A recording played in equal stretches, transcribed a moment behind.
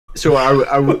So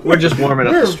we're just warming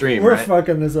up the stream, We're right?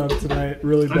 fucking this up tonight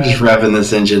really I'm just bad. revving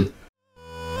this engine.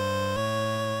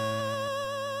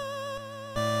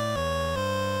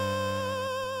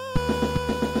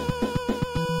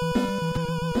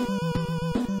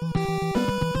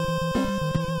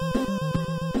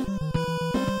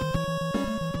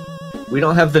 We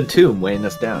don't have the tomb weighing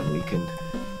us down. We can.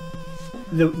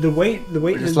 The weight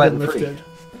has just been letting free. lifted.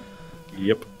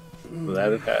 Yep.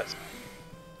 That it has.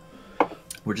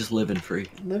 We're just living free.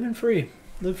 Living free.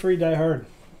 Live free, die hard.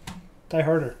 Die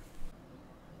harder.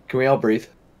 Can we all breathe?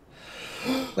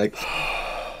 Like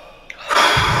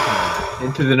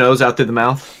into the nose, out through the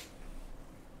mouth.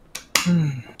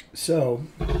 So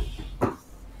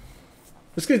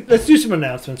let's do some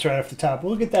announcements right off the top.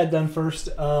 We'll get that done first.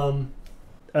 Follow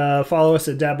us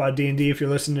at Dadbod D&D if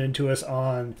you're listening to us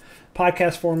on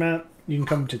podcast format. You can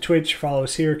come to Twitch, follow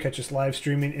us here, catch us live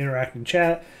streaming, interact and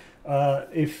chat.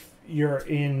 If you're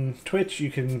in Twitch,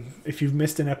 you can, if you've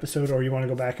missed an episode or you want to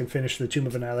go back and finish the Tomb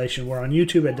of Annihilation, we're on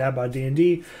YouTube at Dadbod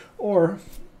D&D, or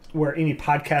where any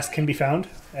podcast can be found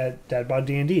at Dadbod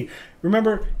D&D.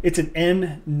 Remember, it's an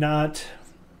N, not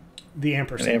the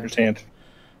ampersand. An ampersand.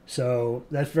 So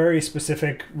that's very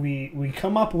specific. We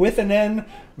come up with an N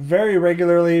very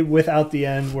regularly. Without the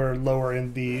N, we're lower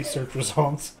in the search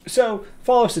results. So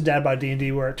follow us at Dadbod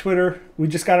D&D. We're at Twitter. We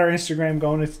just got our Instagram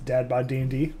going. It's Dadbod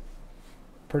D&D.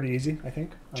 Pretty easy, I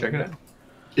think. Check it out.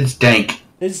 It's dank.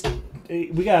 We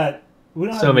don't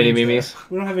So have many memes memes. there.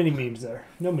 We don't have any memes there.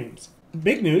 No memes.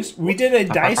 Big news. We did a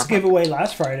dice giveaway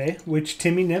last Friday, which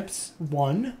Timmy Nips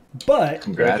won. But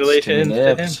Congratulations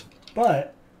to him.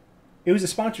 But it was a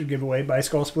sponsored giveaway by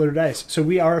Skull Splitter Dice. So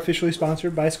we are officially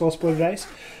sponsored by Skull Splitter Dice.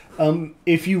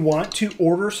 If you want to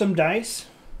order some dice,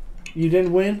 you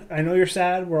didn't win. I know you're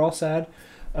sad. We're all sad.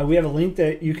 We have a link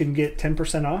that you can get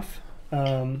 10% off,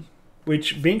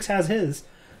 which Binks has his.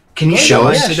 Can you show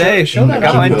us today? Show that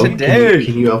got off. mine today.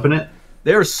 Can you open it?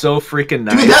 They're so freaking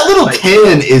nice. Dude, that little Like,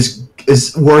 tin is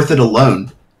worth it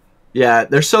alone. yeah,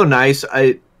 they're so nice.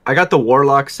 I got the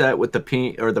Warlock set with the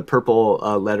pink or the purple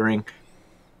lettering.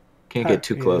 Can't get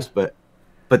too close, but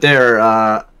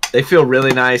they feel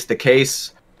really nice. The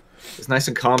case is nice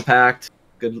and compact.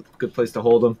 Good place to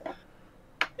hold them.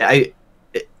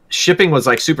 Shipping was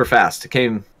like super fast. It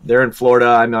came. They're in Florida.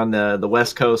 I'm on the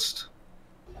West Coast.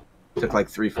 Took like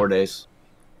 3-4 days.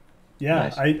 Yeah,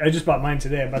 Nice. I just bought mine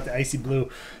today. I bought the icy blue.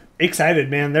 Excited,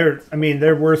 man.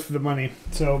 They're worth the money.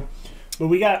 So, but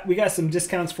we got some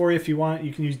discounts for you if you want.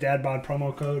 You can use Dadbod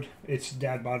promo code. It's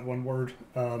Dadbod, one word,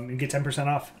 and get 10%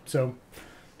 off. So,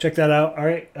 check that out. All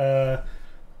right.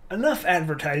 Enough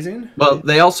advertising. Well,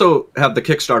 they also have the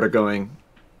Kickstarter going,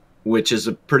 which is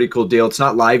a pretty cool deal. It's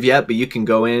not live yet, but you can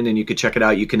go in and you can check it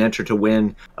out. You can enter to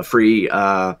win a free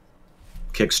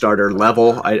Kickstarter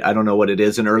level. I don't know what it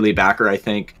is, an early backer, I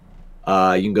think.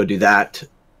 You can go do that.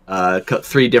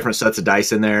 3 different sets of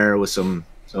dice in there with some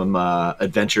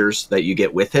adventures that you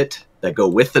get with it that go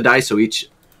with the dice. So each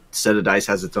set of dice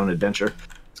has its own adventure.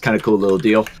 It's kind of cool little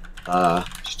deal.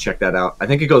 Just check that out. I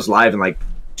think it goes live in like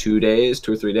 2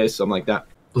 or 3 days, something like that.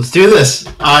 Let's do this.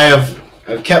 I've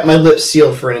kept my lips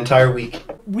sealed for an entire week.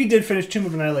 We did finish Tomb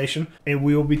of Annihilation, and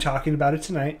we will be talking about it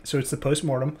tonight. So it's the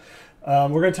post-mortem. We're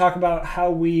going to talk about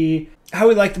how we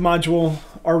like the module,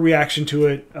 our reaction to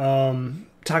it.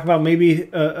 Talk about maybe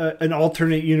an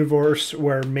alternate universe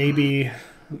where maybe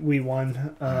we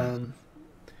won. And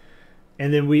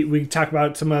then we talk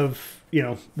about some of,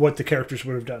 what the characters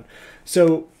would have done.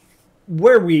 So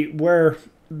where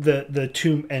the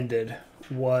tomb ended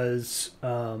was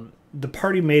the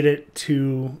party made it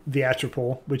to the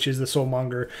Atropole, which is the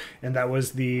Soulmonger, and that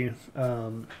was the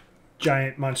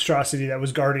giant monstrosity that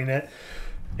was guarding it.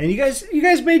 And you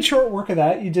guys made short work of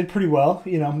that. You did pretty well.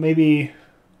 Maybe a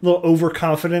little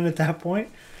overconfident at that point.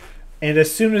 And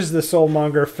as soon as the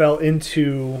Soulmonger fell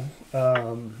into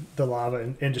the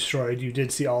lava and destroyed, you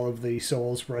did see all of the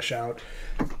souls rush out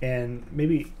and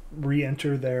maybe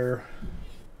re-enter their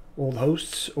old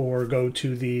hosts or go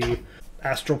to the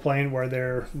astral plane where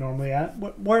they're normally at.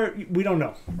 Where we don't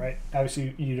know, right?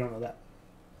 Obviously, you don't know that.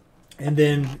 And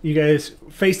then you guys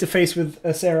face to face with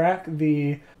Acererak,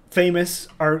 the famous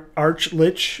arch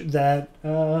lich that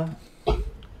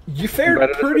you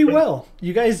fared pretty well.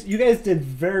 You guys did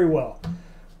very well.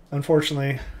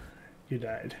 Unfortunately, you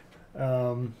died.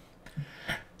 Kylie,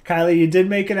 you did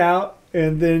make it out,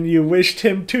 and then you wished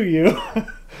him to you,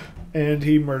 and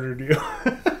he murdered you.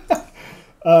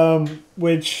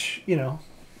 Which,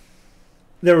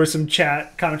 there was some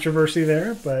chat controversy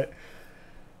there, but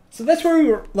so that's where we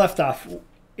were left off.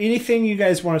 Anything you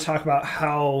guys want to talk about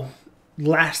how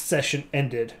last session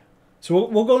ended? So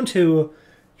we'll go into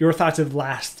your thoughts of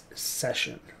last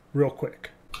session, real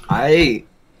quick. I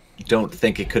don't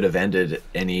think it could have ended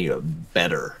any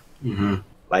better. Mm-hmm.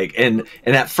 Like, and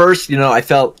at first, I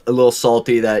felt a little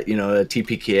salty that, a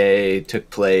TPKA took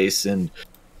place and,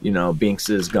 Binks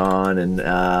is gone. And,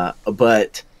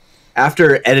 but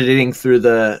after editing through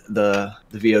the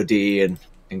VOD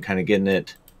and kind of getting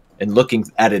it and looking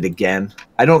at it again,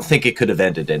 I don't think it could have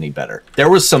ended any better. There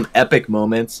was some epic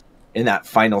moments in that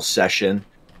final session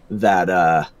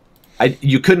that,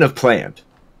 you couldn't have planned.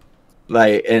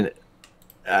 Like, and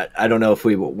I don't know if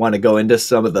we want to go into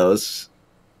some of those.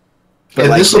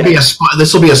 But this will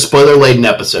be a spoiler laden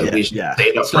episode. We should say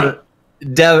it up front.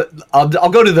 I'll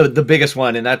go to the biggest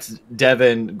one, and that's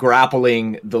Devin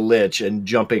grappling the Lich and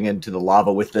jumping into the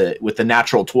lava with the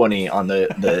natural 20 on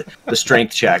the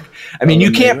strength check. I mean,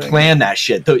 you can't plan that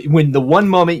shit. When the one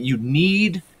moment you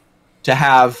need to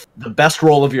have the best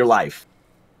roll of your life,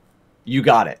 you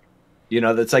got it.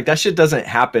 That's like, that shit doesn't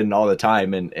happen all the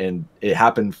time, and it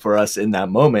happened for us in that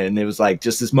moment. And it was like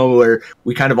just this moment where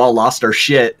we kind of all lost our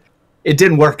shit. It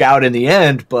didn't work out in the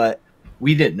end, but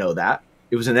we didn't know that.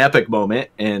 It was an epic moment,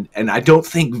 and I don't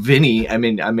think Vinny, I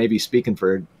mean, I may be speaking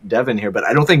for Devin here, but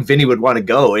I don't think Vinny would want to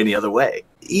go any other way.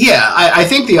 Yeah, I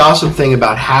think the awesome thing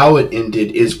about how it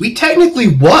ended is we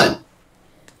technically won.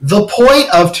 The point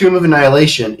of Tomb of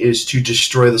Annihilation is to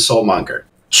destroy the Soulmonger.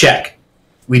 Check.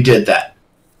 We did that.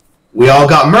 We all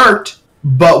got murked,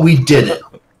 but we did it.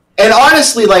 And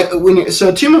honestly, like,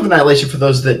 so Tomb of Annihilation, for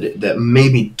those that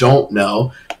maybe don't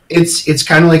know, it's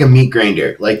kind of like a meat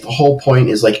grinder. Like, the whole point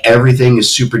is, like, everything is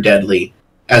super deadly,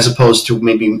 as opposed to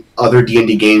maybe other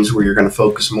D&D games where you're going to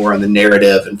focus more on the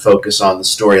narrative and focus on the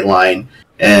storyline,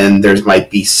 and there might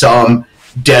be some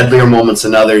deadlier moments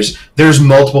than others. There's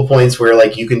multiple points where,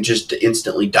 like, you can just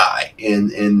instantly die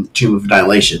in Tomb of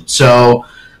Annihilation. So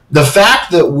the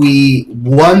fact that we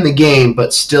won the game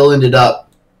but still ended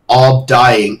up all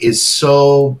dying is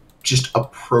so just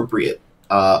appropriate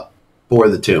for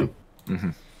the Tomb. Mm-hmm.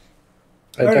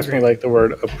 I definitely like the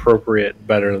word appropriate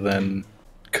better than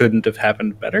couldn't have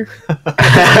happened better.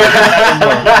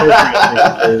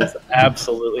 Is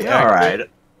absolutely all right.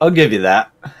 I'll give you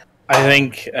that. I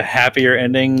think a happier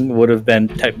ending would have been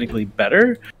technically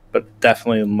better, but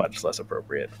definitely much less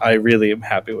appropriate. I really am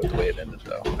happy with the way it ended,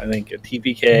 though. I think a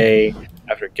TPK,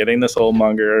 after getting the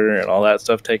Soulmonger and all that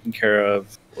stuff taken care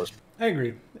of, was... I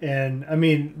agree. And, I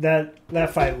mean, that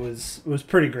fight was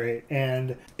pretty great.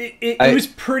 And it was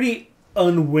pretty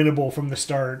unwinnable from the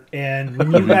start. And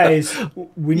when you guys...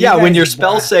 when your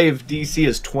spell save DC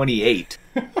is 28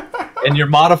 and your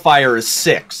modifier is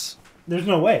 6. There's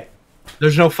no way.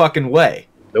 There's no fucking way.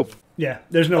 Nope. Yeah,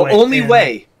 there's no way. The only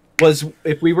way was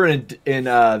if we were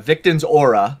in Victon's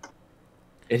aura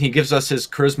and he gives us his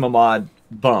charisma mod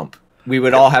bump, we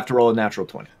would all have to roll a natural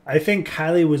 20. I think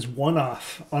Kylie was one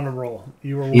off on a roll.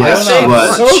 You were yes, one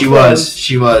off.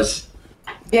 She was.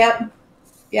 Yep.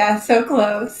 Yeah, so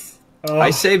close.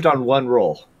 I saved on one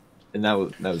roll, and that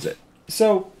was it.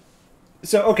 So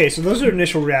okay, so those are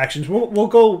initial reactions.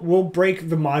 We'll break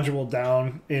the module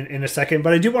down in a second,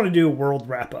 but I do want to do a world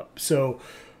wrap up. So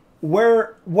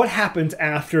what happens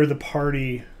after the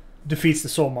party defeats the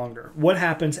Soulmonger? What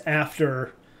happens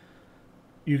after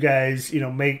you guys,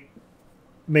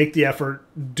 make the effort,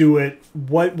 do it?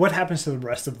 What happens to the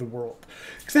rest of the world?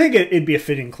 Because I think it'd be a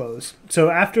fitting close. So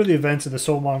after the events of the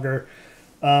Soulmonger,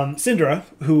 Syndra,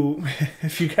 who,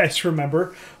 if you guys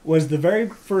remember, was the very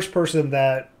first person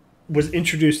that was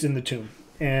introduced in the tomb,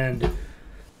 and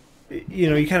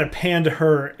you kind of pan to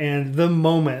her, and the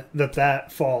moment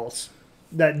that falls,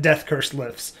 that death curse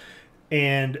lifts,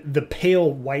 and the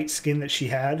pale white skin that she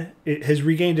had, it has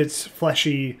regained its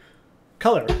fleshy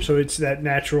color. So it's that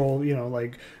natural,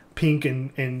 like pink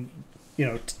and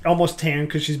almost tan,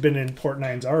 because she's been in Port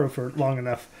Nyanzaru for long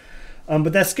enough.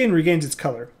 But that skin regains its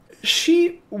color.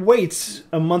 She waits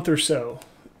a month or so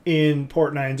in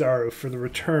Port Nyanzaru for the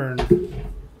return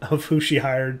of who she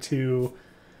hired to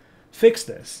fix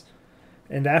this.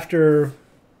 And after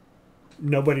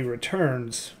nobody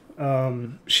returns,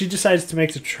 she decides to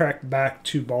make the trek back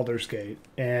to Baldur's Gate.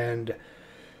 And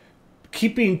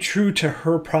keeping true to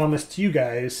her promise to you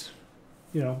guys,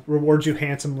 rewards you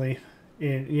handsomely.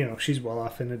 And, she's well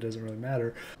off and it doesn't really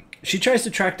matter. She tries to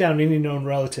track down any known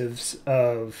relatives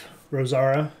of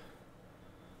Rosara,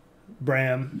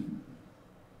 Bram,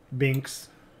 Binks,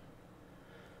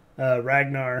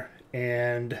 Ragnar,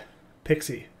 and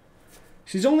Pixie.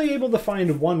 She's only able to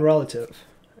find one relative,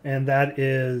 and that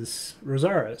is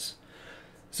Rosara's.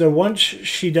 So once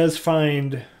she does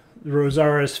find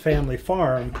Rosara's family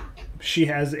farm, she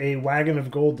has a wagon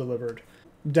of gold delivered.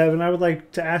 Devin, I would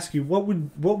like to ask you, what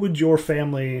would your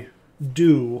family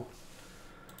do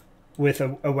with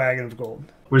a wagon of gold.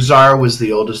 Rizara was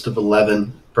the oldest of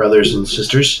 11 brothers and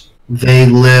sisters. They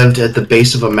lived at the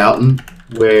base of a mountain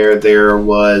where there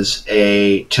was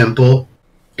a temple,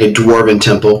 a dwarven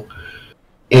temple,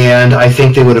 and I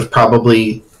think they would have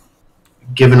probably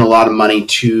given a lot of money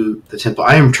to the temple.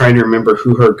 I am trying to remember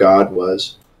who her god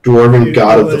was. Dwarven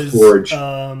god of the forge.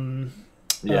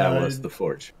 It was the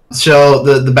forge. So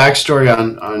the backstory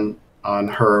on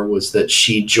her was that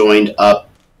she joined up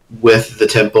with the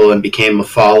temple and became a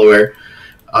follower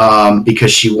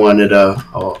because she wanted a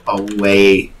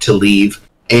way to leave.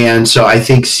 And so I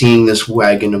think seeing this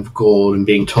wagon of gold and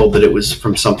being told that it was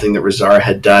from something that Rizara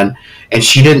had done, and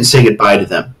she didn't say goodbye to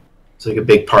them. It's like a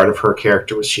big part of her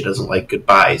character was she doesn't like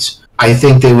goodbyes. I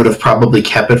think they would have probably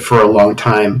kept it for a long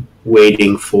time,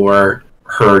 waiting for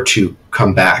her to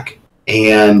come back.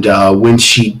 And when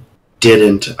she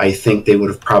didn't, I think they would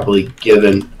have probably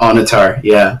given Onatar,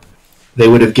 they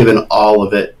would have given all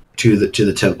of it to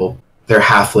the temple. They're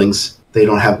halflings. They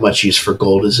don't have much use for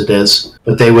gold as it is,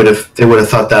 but they would have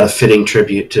thought that a fitting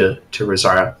tribute to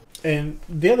Rizara. And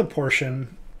the other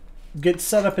portion gets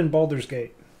set up in Baldur's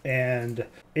Gate, and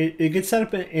it gets set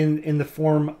up in the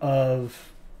form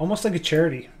of almost like a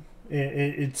charity.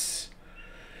 It's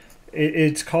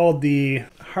called the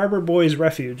Harbor Boys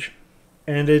Refuge,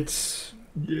 and it's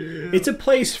a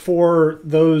place for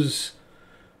those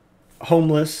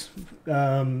homeless,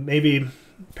 maybe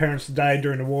parents died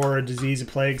during a war, a disease, a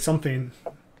plague, something,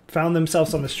 found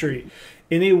themselves on the street,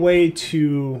 in a way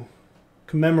to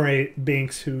commemorate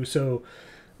Binks, who so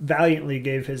valiantly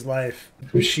gave his life.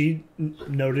 She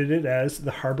noted it as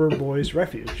the Harbor Boys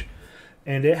Refuge,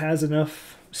 and it has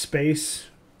enough space,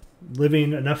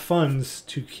 enough funds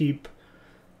to keep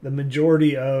the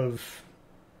majority of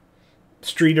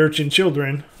street urchin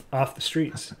children off the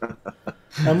streets.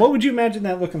 What would you imagine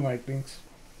that looking like, Binks?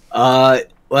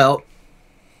 Well,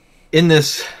 in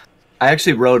this, I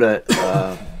actually wrote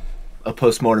a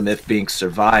postmortem if Binks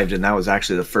survived, and that was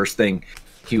actually the first thing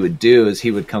he would do is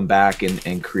he would come back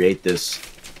and create this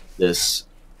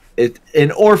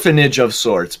an orphanage of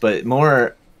sorts, but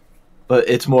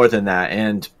it's more than that,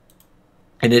 and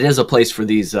it is a place for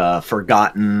these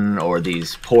forgotten or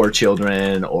these poor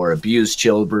children or abused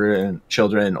children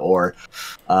or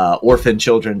orphan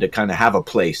children to kind of have a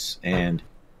place. And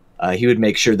he would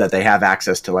make sure that they have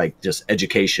access to like just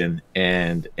education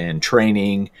and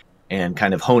training and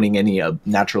kind of honing any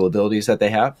natural abilities that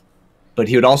they have. But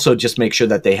he would also just make sure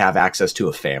that they have access to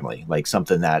a family, like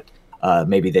something that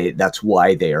that's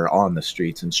why they are on the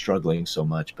streets and struggling so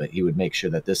much. But he would make sure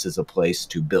that this is a place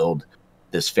to build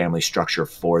this family structure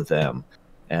for them.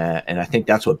 And I think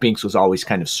that's what Binks was always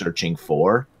kind of searching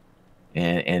for.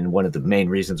 And one of the main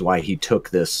reasons why he took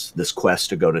this quest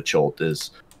to go to Chult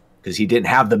is because he didn't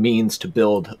have the means to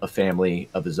build a family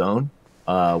of his own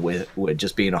with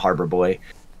just being a harbor boy.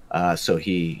 So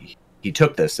he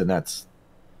took this, and that's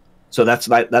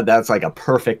like a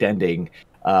perfect ending.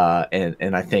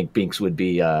 And I think Binks would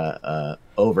be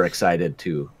overexcited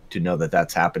to know that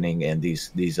that's happening, and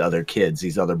these other kids,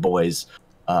 these other boys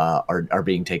are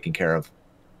being taken care of.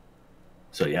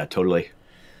 So yeah, totally.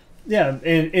 Yeah,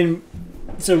 and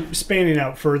so spanning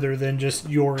out further than just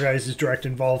your guys' direct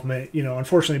involvement,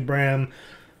 unfortunately Bram,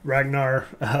 Ragnar,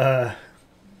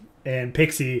 and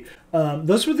Pixie,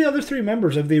 those were the other three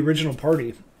members of the original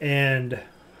party, and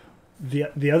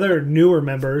the other newer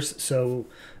members, so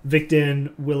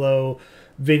Victon, Willow,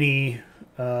 Vinny,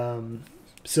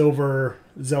 Silver,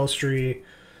 Zelstri,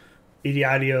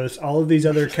 Idiadios, all of these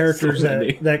other characters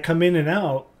that come in and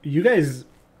out, you guys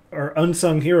are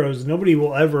unsung heroes. Nobody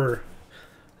will ever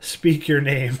speak your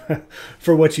name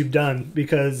for what you've done,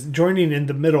 because joining in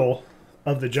the middle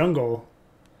of the jungle,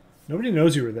 nobody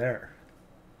knows you were there.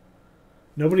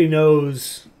 Nobody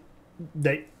knows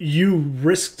that you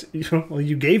risked,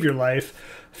 you gave your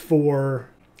life for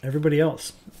everybody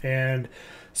else. And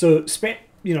so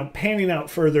panning out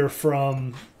further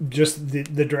from just the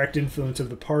direct influence of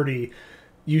the party,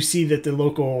 you see that the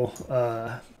local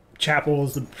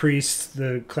chapels, the priests,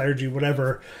 the clergy,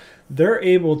 whatever, they're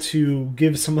able to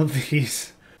give some of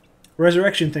these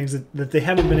resurrection things that they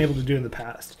haven't been able to do in the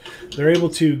past. They're able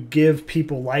to give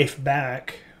people life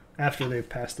back after they've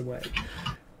passed away.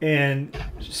 And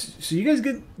so you guys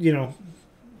get,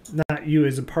 not you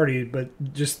as a party, but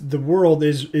just the world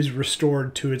is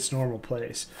restored to its normal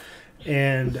place.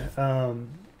 And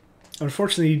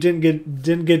unfortunately, you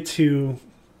didn't get to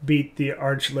beat the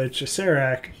Archlich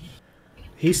Acerak.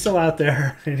 He's still out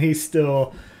there, and he's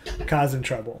still causing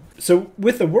trouble. So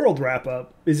with the world wrap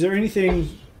up, is there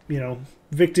anything,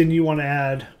 Victon, you want to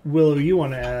add, Willow, you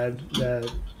want to add,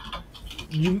 that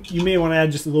you may want to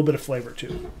add just a little bit of flavor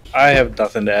to. I have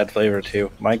nothing to add flavor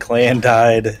to. My clan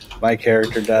died. My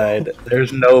character died.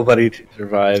 There's nobody to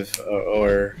survive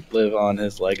or live on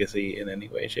his legacy in any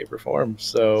way, shape, or form.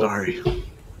 So Sorry.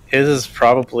 his is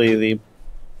probably the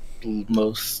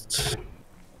most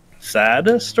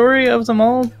sad story of them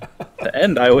all. The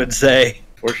end, I would say,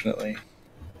 fortunately.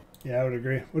 Yeah, I would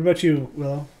agree. What about you,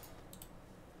 Willow?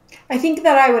 I think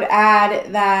that I would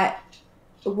add that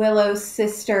Willow's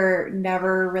sister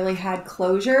never really had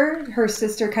closure. Her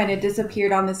sister kind of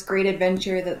disappeared on this great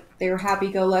adventure that they were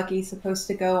happy-go-lucky supposed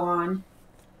to go on.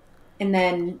 And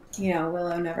then,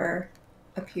 Willow never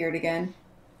appeared again.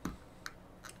 Do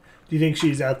you think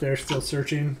she's out there still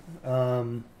searching?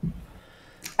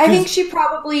 I think she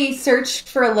probably searched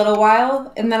for a little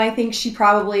while, and then I think she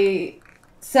probably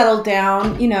settled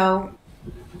down,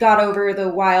 got over the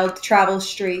wild travel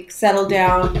streak, settled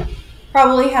down,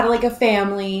 probably had like a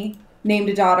family, named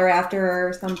a daughter after her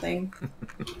or something.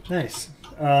 Nice.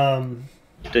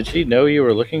 Did she know you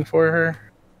were looking for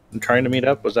her and trying to meet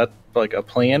up? Was that like a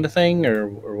planned thing, or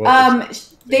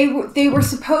what? They were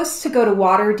supposed to go to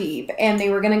Waterdeep, and they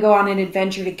were going to go on an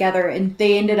adventure together, and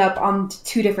they ended up on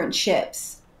 2 different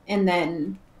ships. And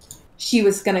then she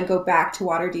was going to go back to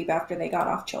Waterdeep after they got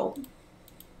off Chult.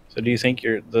 So do you think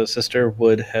the sister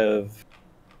would have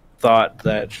thought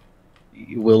that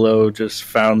Willow just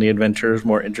found the adventures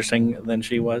more interesting than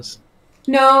she was?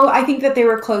 No, I think that they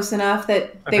were close enough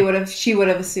that she would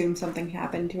have assumed something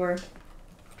happened to her.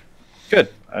 Good.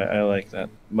 I like that.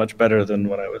 Much better than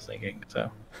what I was thinking. So.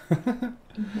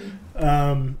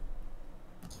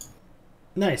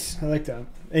 Nice. I like that.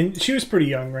 And she was pretty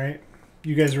young, right?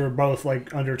 You guys were both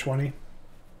like under 20?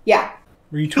 Yeah.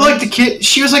 Were you Like the kid,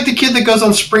 she was like the kid that goes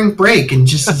on spring break and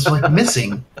just is like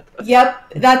missing.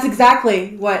 Yep, that's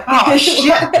exactly what. Oh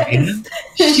shit! Man.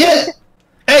 Shit.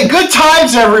 Hey, good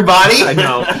times, everybody. I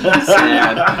know.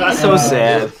 Sad. So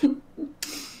sad.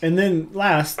 And then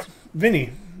last,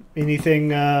 Vinny,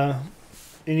 anything,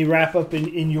 any wrap up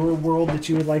in your world that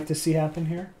you would like to see happen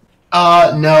here?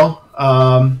 No.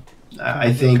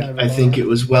 I think it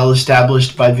was well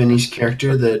established by Vinny's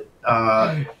character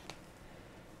that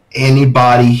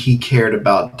anybody he cared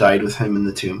about died with him in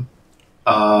the tomb.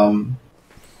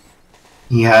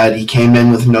 He came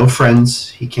in with no friends.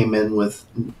 He came in with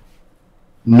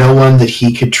no one that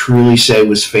he could truly say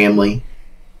was family,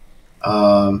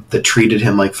 that treated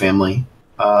him like family.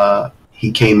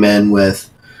 He came in with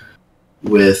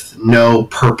no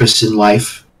purpose in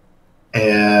life,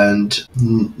 and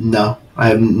no, I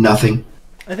have nothing.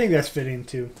 I think that's fitting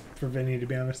too for Vinny, to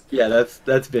be honest. Yeah,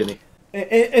 that's Vinny.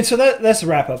 And so that's the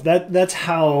wrap up. That's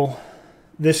how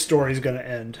this story is going to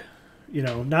end.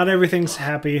 Not everything's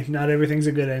happy, not everything's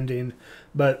a good ending,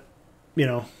 but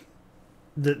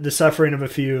the suffering of a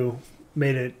few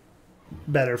made it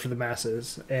better for the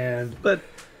masses. But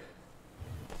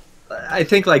I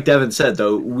think, like Devin said,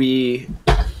 though, we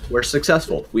were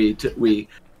successful. We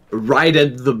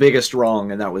righted the biggest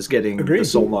wrong, and that was getting the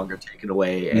Soulmonger taken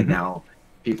away, and now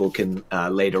people can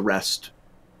lay to rest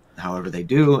however they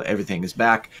do. Everything is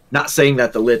back. Not saying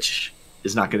that the Lich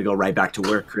is not going to go right back to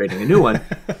work creating a new one.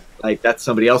 Like, that's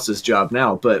somebody else's job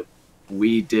now, but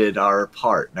we did our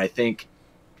part. And I think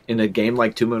in a game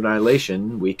like Tomb of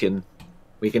Annihilation, we can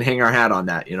hang our hat on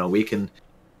that. We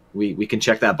can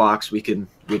check that box. We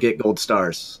get gold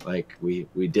stars. Like, we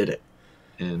did it.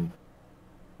 And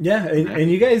yeah, and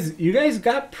you guys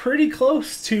got pretty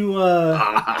close to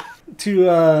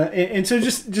and so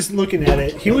just looking at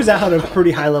it, he was out of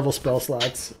pretty high level spell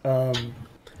slots.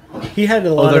 He had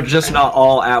a lot. They're just not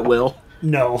all at will.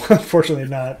 No, unfortunately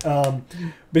not.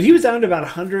 But he was down to about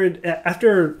 100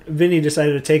 after Vinny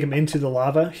decided to take him into the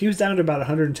lava. He was down to about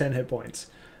 110 hit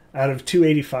points out of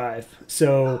 285.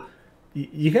 So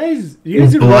you guys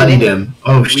bloodied him.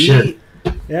 Oh shit!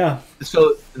 Yeah.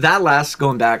 So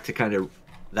going back to kind of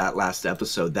that last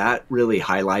episode, that really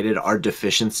highlighted our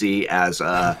deficiency as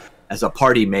a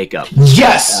party makeup.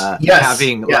 Yes.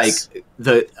 Having like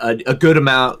a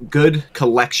good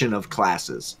collection of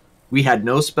classes. We had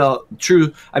no spell.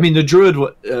 True. I mean, the druid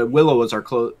Willow was our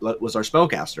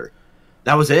spellcaster.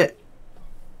 That was it.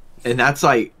 And that's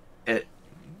like, and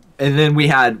then we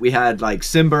had like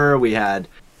Simber. We had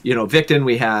Victon.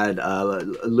 We had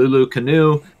Lulu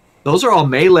Canoe. Those are all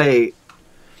melee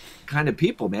kind of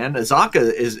people, man.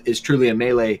 Azaka is truly a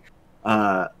melee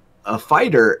a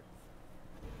fighter.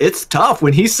 It's tough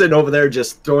when he's sitting over there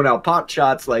just throwing out pot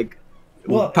shots like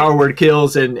power word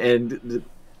kills and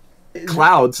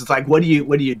clouds. It's like, what do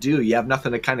you do? You have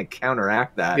nothing to kind of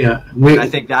counteract that. Yeah, I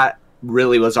think that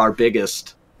really was our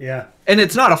biggest. Yeah, and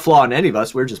it's not a flaw in any of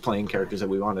us. We're just playing characters that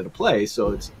we wanted to play,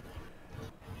 so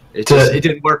It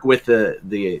didn't work with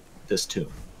this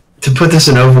tomb. To put this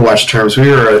in Overwatch terms, we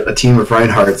were a team of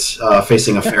Reinhardts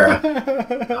facing a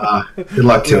Pharah. Good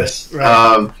luck to us.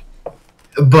 Right.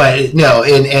 But no,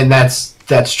 and that's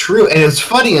true. And it's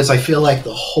funny is I feel like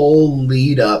the whole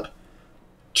lead up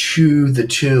to the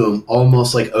tomb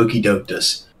almost like okey doked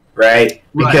us, right?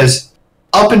 Because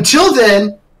up until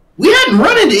then, we hadn't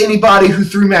run into anybody who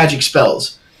threw magic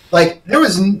spells. Like there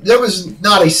was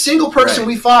not a single person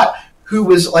we fought who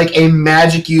was like a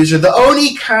magic user. The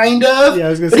Oni kind of, Yeah, I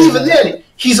was gonna but say even that. then,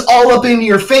 he's all up in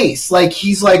your face. Like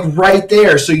he's like right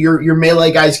there, so your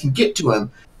melee guys can get to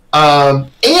him. And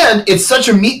it's such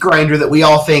a meat grinder that we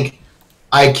all think,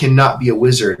 I cannot be a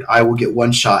wizard. I will get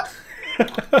one shot.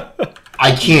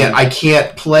 I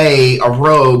can't play a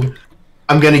rogue.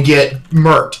 I'm gonna get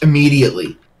murked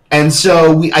immediately. And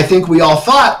so I think we all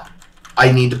thought,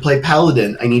 I need to play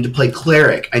paladin. I need to play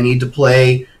cleric. I need to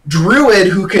play druid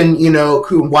who can,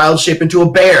 who wild shape into a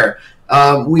bear.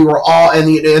 We were all,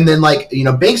 and then like,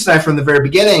 Banks and I from the very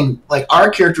beginning, like our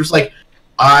characters, like,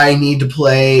 I need to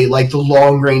play like the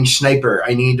long range sniper.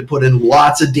 I need to put in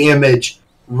lots of damage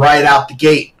right out the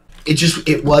gate.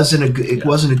 It wasn't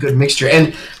a good mixture.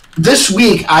 And this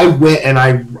week I went and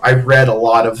I read a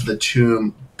lot of the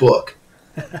Tomb book,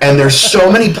 and there's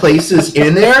so many places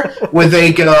in there where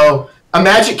they go, a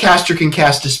magic caster can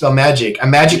cast Dispel Magic. A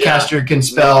magic caster can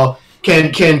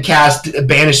can cast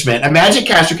Banishment. A magic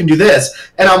caster can do this.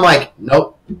 And I'm like,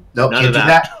 nope, None can't of do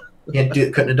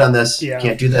that. Couldn't have done this. Yeah.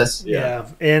 Can't do this. Yeah,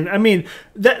 and I mean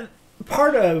that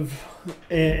part of,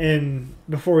 and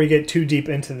before we get too deep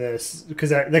into this,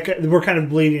 because we're kind of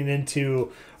bleeding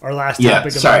into our last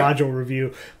topic of the module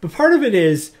review, but part of it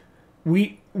is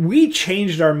we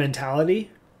changed our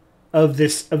mentality of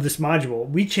this module.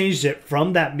 We changed it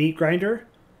from that meat grinder,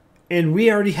 and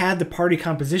we already had the party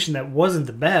composition that wasn't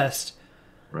the best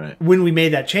when we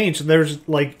made that change. So there's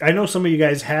like, I know some of you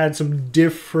guys had some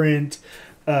different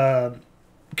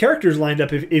characters lined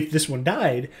up if this one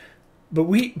died, but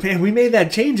we made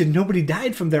that change and nobody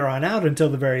died from there on out until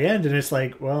the very end, and it's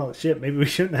like, well, shit, maybe we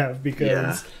shouldn't have,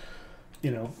 because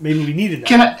maybe we needed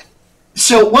that.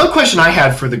 So one question I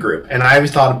had for the group, and I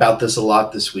thought about this a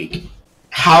lot this week,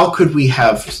 how could we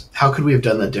have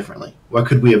done that differently? What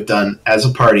could we have done as a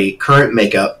party, current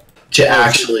makeup, to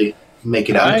actually make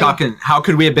it out? I'm talking, how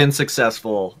could we have been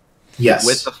successful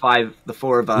with the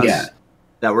four of us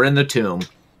that were in the tomb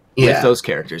with those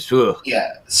characters? Ooh.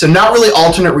 Yeah. So not really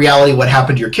alternate reality, what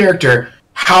happened to your character.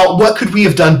 What could we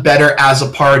have done better as a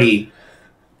party?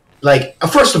 Like,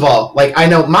 first of all, like, I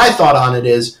know my thought on it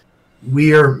is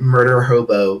we're murder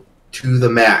hobo to the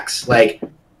max. Like,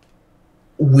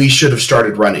 we should have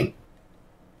started running.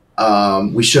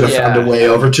 We should have found a way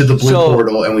over to the blue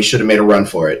portal, and we should have made a run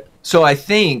for it. So I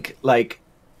think, like,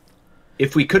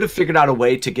 if we could have figured out a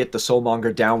way to get the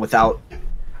Soulmonger down without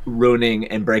ruining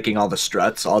and breaking all the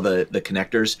struts, all the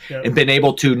connectors, and been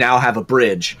able to now have a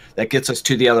bridge that gets us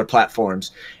to the other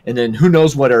platforms, and then who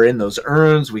knows what are in those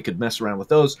urns, we could mess around with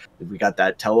those. We got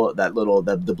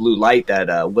the blue light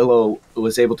that Willow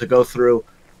was able to go through.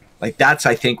 Like, that's,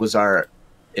 I think, was our,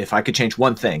 if I could change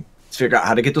one thing, let's figure out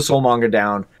how to get the Soulmonger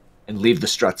down and leave the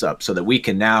struts up so that we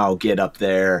can now get up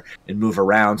there and move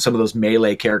around. Some of those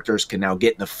melee characters can now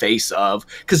get in the face of,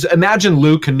 because imagine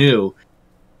Lu Kanu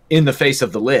in the face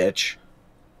of the Lich.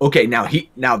 Okay, now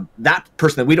that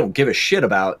person that we don't give a shit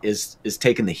about is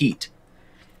taking the heat,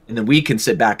 and then we can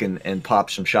sit back and pop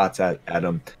some shots at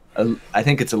him. I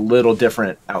think it's a little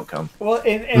different outcome. Well,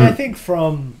 and I think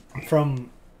from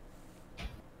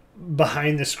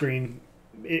behind the screen,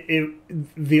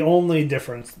 the only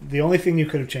difference, the only thing you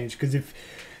could have changed, because if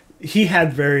he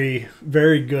had very,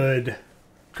 very good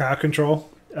crowd control,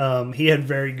 he had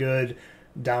very good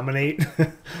dominate.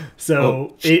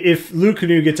 So if Lu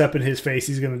Kanu gets up in his face,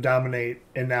 he's going to dominate,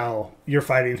 and now you're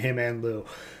fighting him and Lu.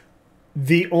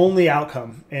 The only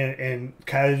outcome, and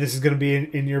kind of this is going to be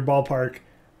in your ballpark,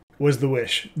 was the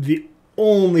wish. The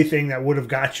only thing that would have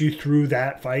got you through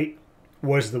that fight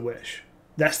was the wish.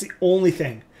 That's the only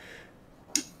thing.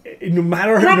 No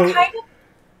matter how...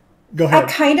 Go ahead. I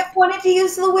kind of wanted to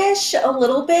use the wish a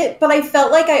little bit, but I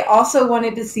felt like I also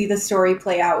wanted to see the story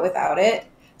play out without it.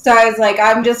 So I was like,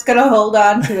 I'm just going to hold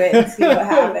on to it and see what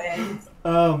happens.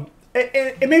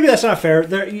 And maybe that's not fair.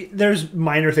 There's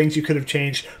minor things you could have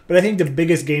changed, but I think the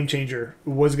biggest game changer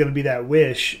was going to be that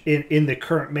wish in the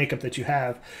current makeup that you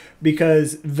have,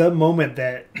 because the moment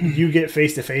that you get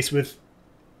face-to-face with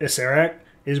Acererak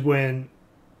is when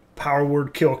Power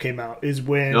Word Kill came out, is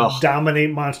when Dominate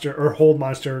Monster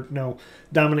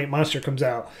comes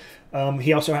out.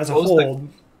 He also has a hold.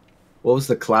 What was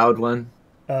the Cloud one?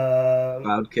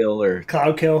 Cloud kill or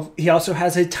Cloud Kill. He also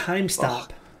has a time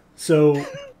stop. So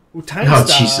time Oh,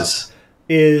 stop Jesus.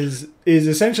 is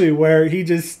essentially where he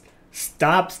just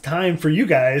stops time for you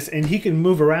guys, and he can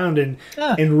move around and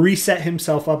reset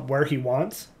himself up where he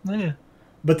wants. Yeah.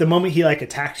 But the moment he like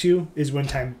attacks you is when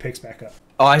time picks back up.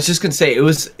 Oh, I was just gonna say it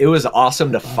was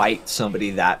awesome to fight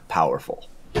somebody that powerful.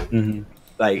 Mhm.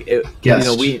 Like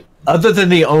Yes. we other than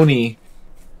the Oni,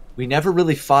 we never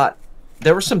really fought.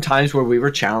 There were some times where we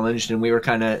were challenged and we were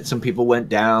kind of, some people went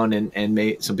down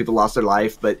and some people lost their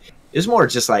life, but it was more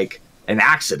just like an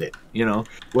accident,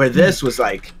 where this was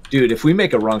like, dude, if we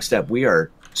make a wrong step, we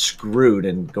are screwed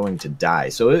and going to die.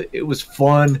 So it was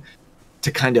fun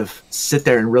to kind of sit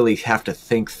there and really have to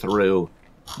think through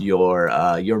your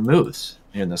moves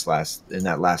in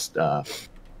that last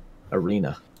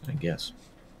arena, I guess.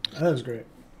 That was great.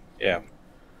 Yeah.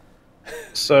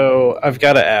 So I've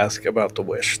got to ask about the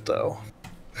wish, though.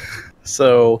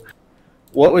 So,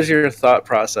 what was your thought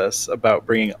process about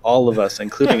bringing all of us,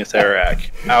 including Acererak,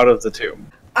 out of the tomb?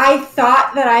 I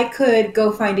thought that I could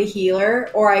go find a healer,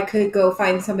 or I could go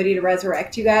find somebody to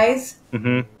resurrect you guys.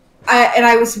 Mm-hmm. And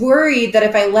I was worried that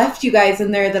if I left you guys in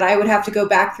there, that I would have to go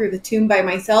back through the tomb by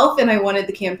myself, and I wanted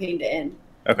the campaign to end.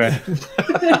 Okay. So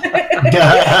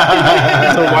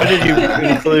why did you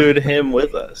include him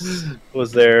with us?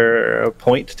 Was there a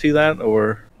point to that,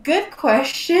 or? Good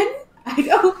question. I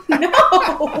don't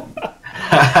know. Because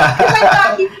I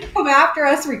thought he would come after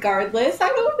us regardless. I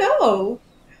don't know.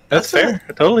 That's fair.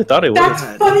 I totally thought he would. That's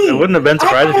funny. I wouldn't have been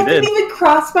surprised if he I did. didn't even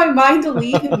cross my mind to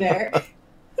leave him there.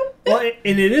 Well,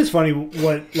 and it is funny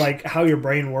how your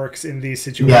brain works in these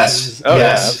situations. Yes. Oh, yeah,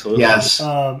 yes. absolutely. Yes.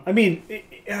 I mean,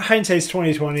 hindsight's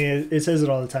 2020. It says it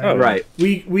all the time. Oh, right.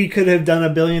 We could have done a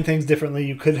billion things differently.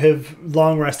 You could have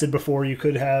long rested before. You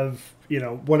could have,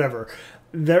 whatever.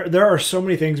 There are so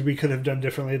many things we could have done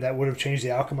differently that would have changed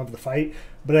the outcome of the fight.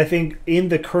 But I think in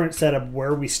the current setup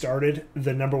where we started,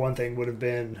 the number one thing would have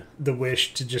been the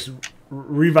wish to just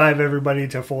revive everybody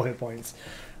to full hit points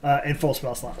and full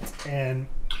spell slots. And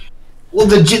Well,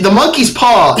 the monkey's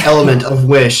paw element of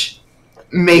Wish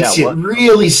makes it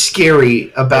really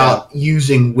scary about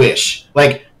using Wish.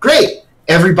 Like, great,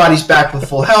 everybody's back with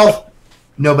full health,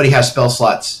 nobody has spell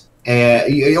slots,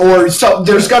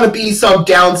 there's going to be some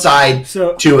downside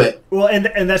to it. Well,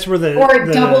 and that's where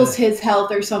it doubles his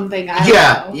health or something. I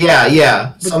don't know.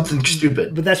 Yeah, something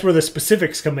stupid. But that's where the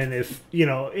specifics come in. If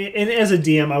and as a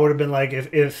DM, I would have been like,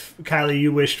 if Kylie,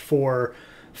 you wished for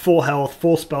full health,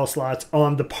 full spell slots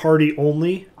on the party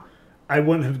only, I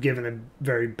wouldn't have given a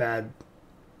very bad.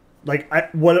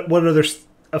 What other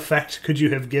effect could you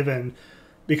have given?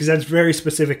 Because that's very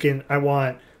specific. In I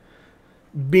want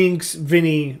Binks,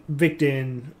 Vinny,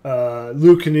 Victon,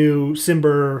 Lucanu,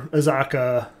 Simber,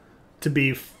 Azaka to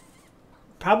be.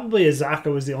 Probably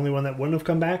Azaka was the only one that wouldn't have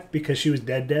come back because she was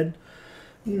dead.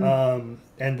 And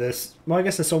I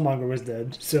guess the Soulmonger was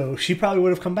dead, so she probably would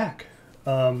have come back.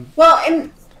 Well,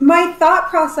 and my thought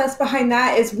process behind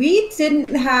that is we didn't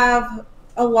have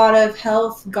a lot of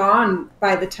health gone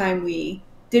by the time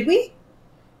did we?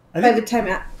 I By the time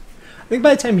think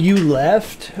by the time you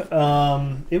left,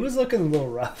 it was looking a little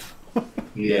rough.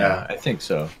 Yeah. I think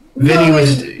so. Vinny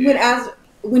was.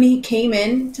 when he came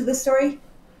into the story.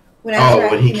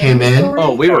 When he came in?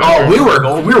 Oh, we were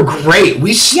great.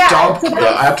 We stopped so the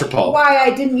that's Afterpulse. why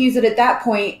I didn't use it at that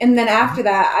point, and then after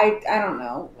that, I don't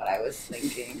know what I was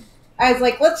thinking. I was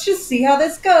like, let's just see how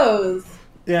this goes.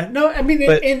 Yeah, no, I mean,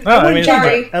 But- I no, I wouldn't mean- change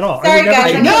Sorry. it at all. Sorry, I would never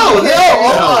guys. change it. No,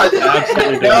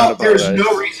 Absolutely do no, not there's apologize.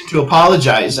 no reason to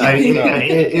apologize. No,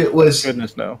 It was.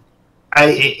 Goodness, no.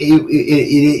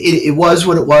 It was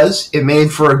what it was. It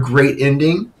made for a great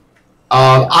ending.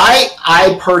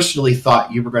 I personally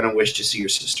thought you were going to wish to see your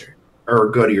sister or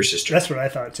go to your sister. That's what I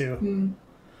thought too.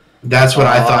 That's what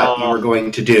I thought you were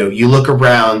going to do. You look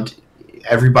around,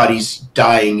 everybody's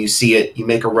dying. You see it. You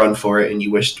make a run for it, and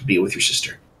you wish to be with your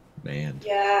sister. Man.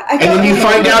 Yeah, And then you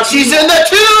find out she's in the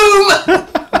tomb.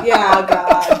 Yeah,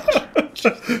 God,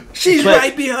 She's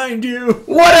right behind you.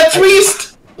 What a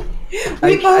twist!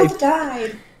 we both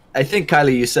died. I think,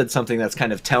 Kylie, you said something that's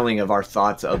kind of telling of our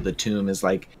thoughts of the tomb is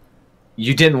like,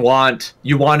 you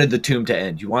wanted the tomb to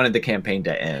end. You wanted the campaign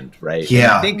to end, right?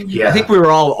 Yeah. And I think we were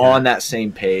all on that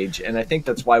same page, and I think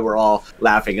that's why we're all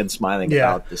laughing and smiling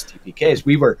about this TPK. Is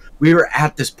we were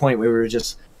at this point where we were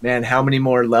just, man, how many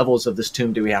more levels of this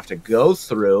tomb do we have to go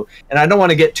through? And I don't want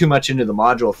to get too much into the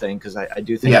module thing because I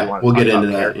do think we want to talk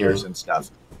about characters and stuff.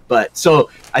 But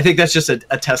so I think that's just a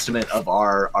testament of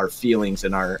our feelings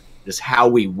and just how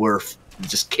we were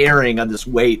just carrying on this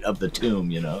weight of the tomb,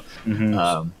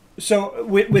 Mm-hmm. So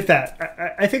with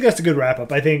that, I think that's a good wrap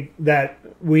up. I think that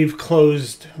we've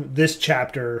closed this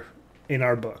chapter in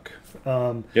our book.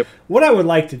 Yep. What I would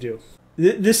like to do,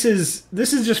 this is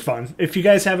just fun. If you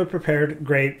guys have it prepared,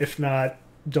 great. If not,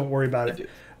 don't worry about it.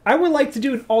 I would like to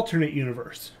do an alternate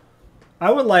universe.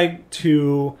 I would like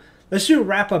to, let's do a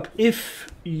wrap up if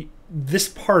this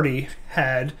party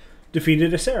had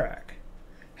defeated Acererak,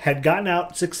 had gotten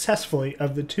out successfully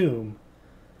of the tomb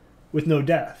with no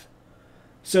death.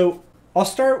 So I'll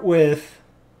start with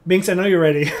Binks. I know you're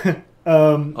ready.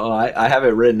 I have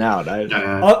it written out.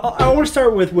 I want to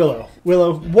start with Willow.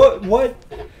 Willow,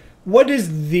 what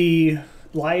is the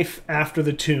life after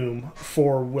the tomb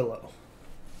for Willow?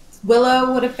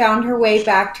 Willow would have found her way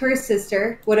back to her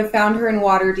sister, would have found her in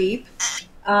Waterdeep.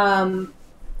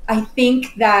 I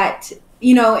think that,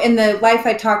 you know, in the life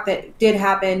I talked that did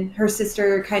happen, her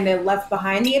sister kind of left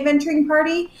behind the adventuring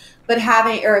party, but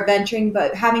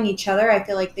having each other, I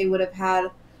feel like they would have had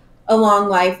a long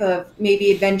life of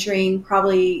maybe adventuring,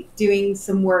 probably doing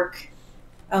some work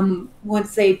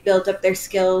once they built up their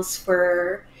skills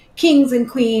for kings and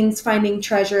queens, finding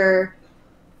treasure,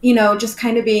 you know, just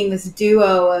kind of being this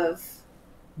duo of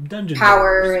dungeon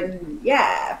power drivers. And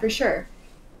yeah, for sure.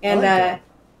 And I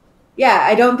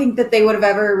I don't think that they would have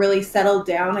ever really settled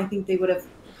down. I think they would have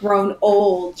grown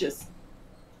old just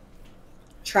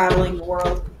traveling the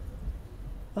world.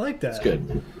 I like that. It's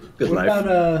good. Good What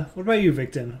life. what about you,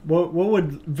 Victon? What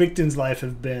would Victon's life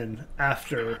have been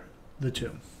after the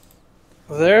tomb?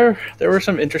 There were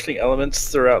some interesting elements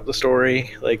throughout the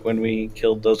story, like when we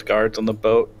killed those guards on the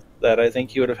boat, that I think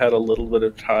he would have had a little bit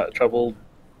of trouble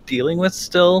dealing with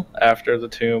still after the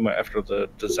tomb, after the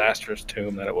disastrous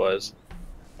tomb that it was.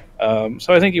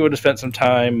 So I think he would have spent some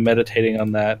time meditating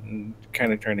on that and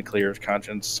kind of trying to clear his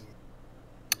conscience.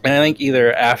 And I think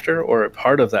either after or a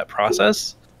part of that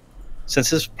process, since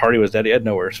his party was dead, he had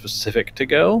nowhere specific to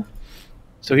go.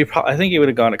 So I think he would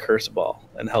have gone to Curseball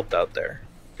and helped out there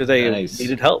because they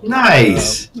needed help.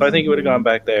 Nice. So I think he would have gone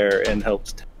back there and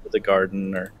helped with the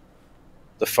garden or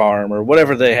the farm or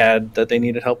whatever they had that they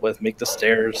needed help with. Make the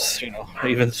stairs, you know,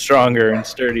 even stronger and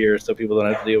sturdier, so people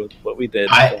don't have to deal with what we did.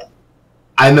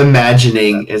 I'm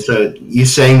imagining, and so you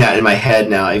saying that in my head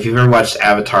now. If you've ever watched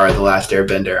Avatar: The Last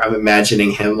Airbender, I'm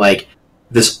imagining him like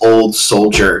this old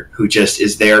soldier who just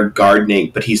is there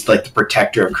gardening, but he's like the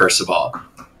protector of Curseball.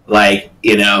 Like,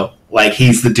 you know, like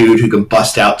he's the dude who can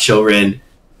bust out children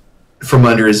from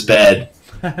under his bed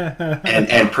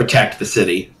and protect the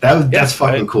city. That's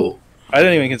fucking cool. I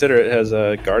didn't even consider it as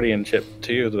a guardianship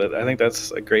too, but I think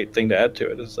that's a great thing to add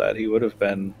to it, is that he would have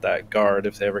been that guard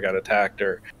if they ever got attacked,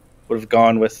 or would have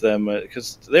gone with them,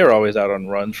 because they were always out on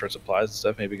runs for supplies and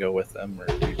stuff. Maybe go with them or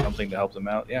do something to help them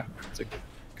out. Yeah, it's a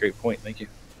great point. Thank you.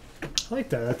 I like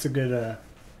that. That's a good Yeah,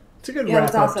 wrap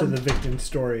that's up awesome. to the Victon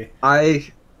story. I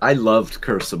loved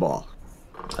Curseball.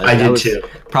 I That did was too.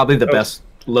 Probably the best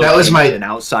That was my- location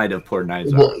outside of Port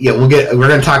Nizar. Well, yeah, we're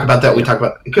going to talk about that. We talk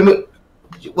about.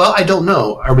 Well, I don't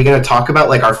know. Are we going to talk about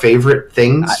like our favorite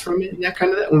things from it, that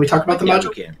kind of that when we talk about the Yeah, module?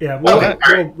 we can. Yeah, Okay,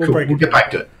 all right, we'll cool. break We'll it get down.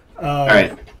 back to it. All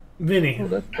right. Vinny,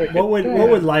 That's very what good.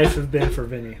 would life have been for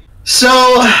Vinny? So,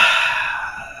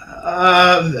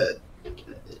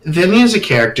 Vinny is a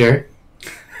character,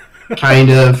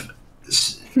 kind of.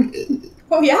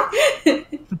 Oh yeah.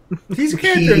 He's a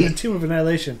character in the Tomb of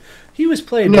Annihilation. He was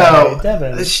played No, by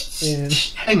Devin. in-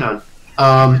 hang on.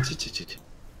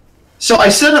 So I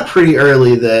set up pretty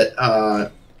early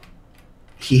that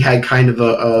he had kind of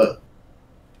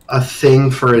a thing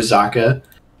for Azaka,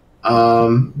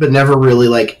 but never really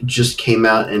like just came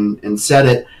out and said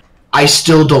it. I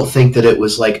still don't think that it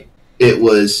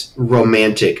was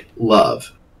romantic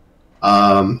love.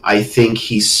 I think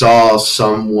he saw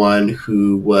someone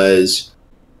who was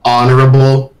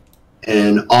honorable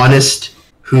and honest,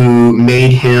 who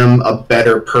made him a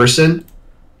better person.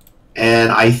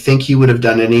 And I think he would have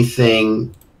done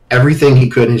everything he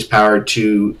could in his power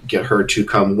to get her to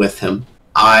come with him.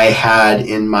 I had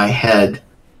in my head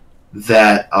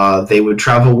that they would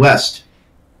travel west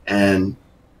and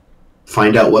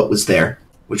find out what was there,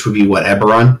 which would be what,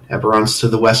 Eberron? Eberron's to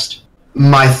the west.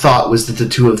 My thought was that the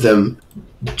two of them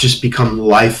just become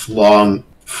lifelong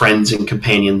friends and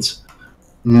companions,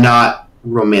 not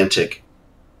romantic.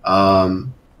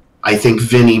 I think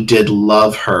Vinny did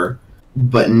love her,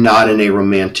 but not in a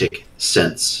romantic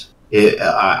sense.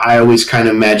 I always kind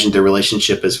of imagined their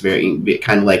relationship as very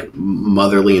kind of like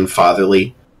motherly and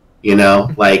fatherly, you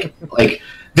know, like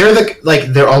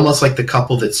they're almost like the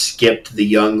couple that skipped the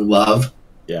young love,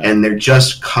 and they're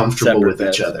just comfortable Separate with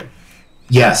each beds. other.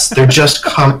 Yes, they're just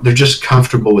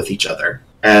comfortable with each other.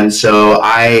 And so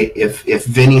if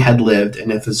Vinny had lived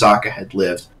and if Azaka had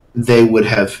lived, they would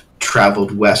have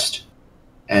traveled west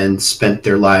and spent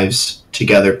their lives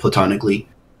together platonically.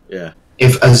 Yeah.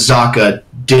 If Azaka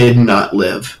did not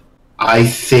live, I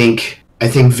think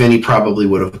Vinny probably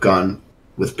would have gone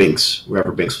with Binks,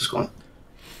 wherever Binks was going.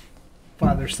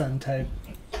 Father-son type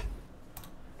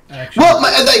action. Well,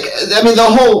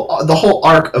 the whole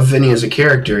arc of Vinny as a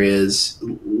character is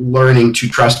learning to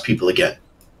trust people again.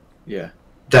 Yeah.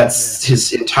 That's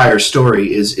his entire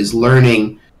story is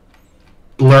learning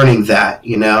that,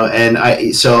 and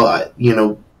I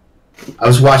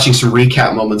was watching some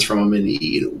recap moments from him,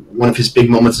 and one of his big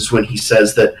moments is when he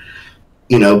says that,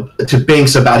 to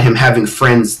Binks about him having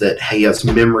friends that he has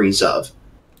memories of,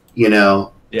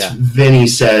 Yeah. Vinny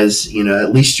says,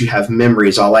 at least you have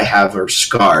memories. All I have are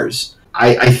scars.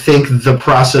 I think the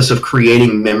process of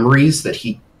creating memories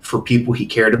for people he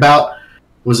cared about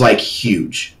was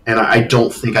huge, and I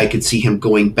don't think I could see him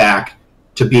going back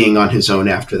to being on his own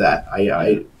after that.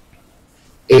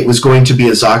 It was going to be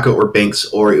Azaka or Binks,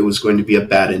 or it was going to be a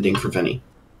bad ending for Vinny.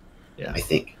 Yeah, I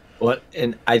think. Well,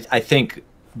 and I think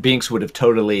Binks would have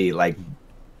totally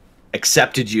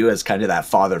accepted you as kind of that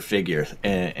father figure,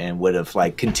 and would have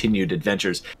continued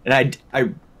adventures. And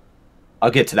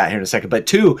I'll get to that here in a second. But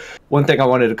one thing I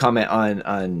wanted to comment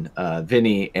on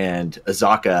Vinny and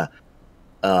Azaka.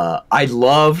 I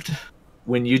loved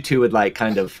when you two would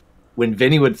when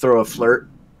Vinny would throw a flirt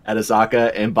at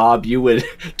Azaka, and Bob, you would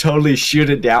totally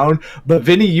shoot it down. But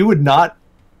Vinny, you would not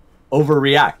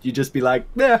overreact. You'd just be like,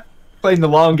 "Yeah, playing the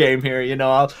long game here.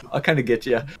 I'll kind of get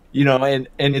you. And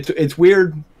it's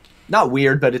weird, not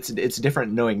weird, but it's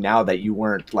different knowing now that you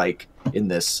weren't in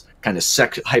this kind of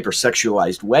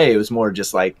hypersexualized way. It was more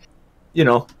just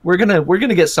we're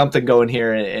gonna get something going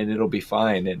here, and it'll be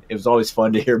fine. And it was always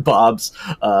fun to hear Bob's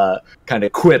kind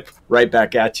of quip right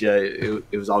back at you.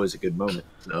 It was always a good moment.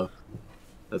 So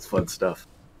that's fun stuff.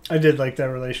 I did like that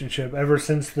relationship ever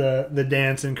since the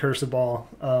dance and Curse of Ball.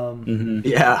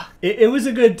 Yeah, it was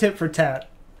a good tit for tat.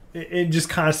 It just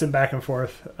constant back and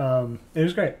forth. It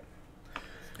was great.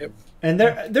 Yep. And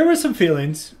there were some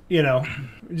feelings,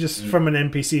 just from an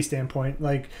NPC standpoint.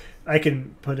 I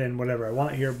can put in whatever I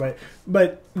want here, but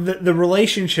the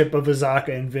relationship of Azaka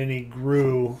and Vinny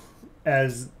grew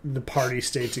as the party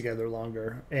stayed together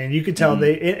longer, and you could tell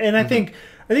I think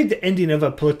the ending of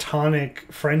a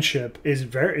platonic friendship is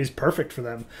perfect for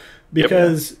them,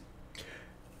 because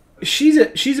she's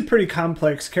a pretty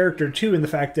complex character too, in the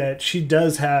fact that she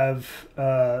does have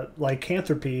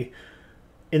lycanthropy,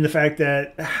 in the fact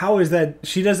that how is that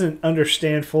she doesn't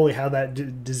understand fully how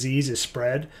that disease is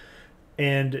spread.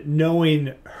 And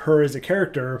knowing her as a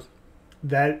character,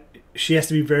 that she has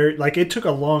to be very it took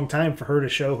a long time for her to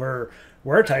show her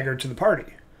were-tiger to the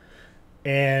party,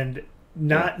 and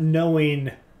not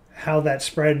knowing how that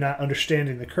spread, not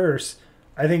understanding the curse.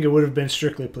 I think it would have been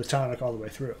strictly platonic all the way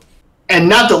through. And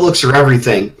not that looks are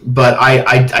everything, but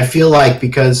I feel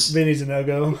because Vinny's a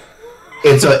no-go.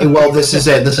 This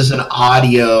is an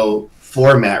audio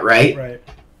format, right? Right.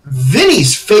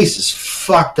 Vinny's face is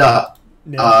fucked up.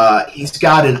 Yeah. He's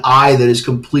got an eye that is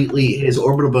his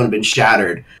orbital bone has been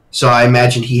shattered. So I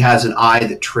imagine he has an eye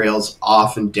that trails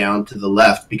off and down to the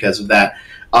left because of that.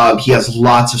 He has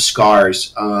lots of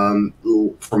scars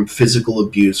from physical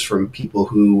abuse from people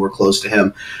who were close to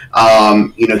him.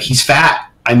 He's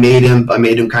fat. I made him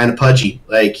kind of pudgy.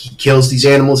 He kills these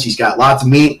animals. He's got lots of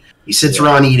meat. He sits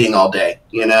around eating all day,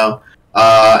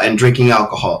 and drinking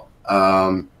alcohol.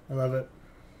 I love it.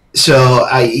 So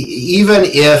even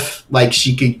if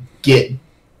she could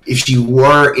if she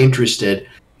were interested,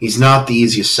 he's not the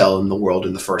easiest sell in the world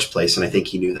in the first place, and I think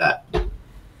he knew that.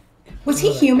 Was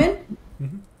he human?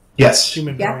 Mm-hmm. Yes.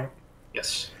 Human Yeah.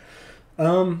 Yes.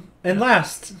 And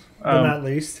last but not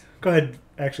least, go ahead,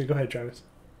 Travis.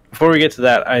 Before we get to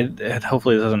that,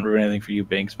 hopefully this doesn't ruin anything for you,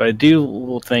 Binks, but I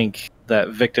do think that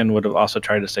Victon would have also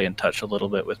tried to stay in touch a little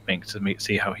bit with Binks to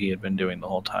see how he had been doing the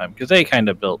whole time, because they kind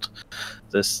of built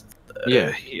this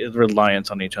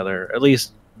reliance on each other, at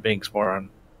least Binks more on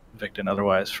Victon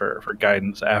otherwise for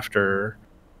guidance after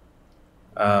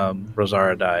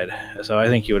Rosara died. So I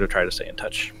think he would have tried to stay in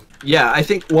touch. Yeah, I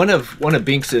think one of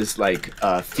Binks's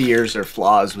fears or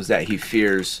flaws was that he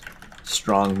fears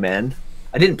strong men.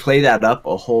 I didn't play that up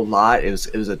a whole lot. It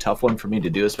was a tough one for me to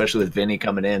do, especially with Vinny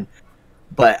coming in.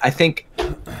 But I think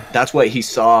that's what he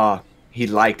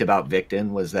liked about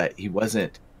Victon, was that he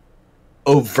wasn't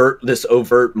this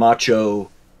overt macho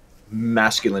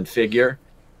masculine figure.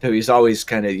 So he's always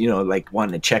kind of,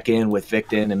 wanting to check in with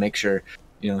Victon and make sure,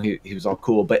 he was all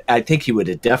cool. But I think he would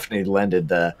have definitely lended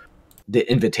the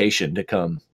invitation to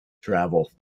come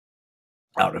travel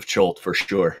out of Chult for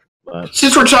sure.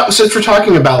 Since we're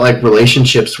talking about like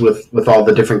relationships with all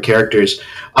the different characters,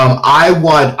 I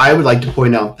would like to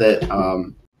point out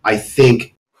that I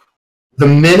think the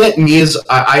minute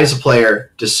I as a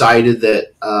player decided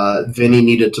that Vinny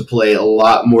needed to play a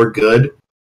lot more good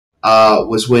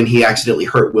was when he accidentally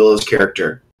hurt Willow's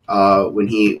character. When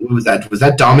he was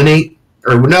that dominate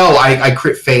or no, I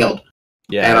crit failed.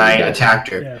 Yeah, and I attacked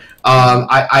her. Yeah.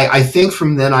 I think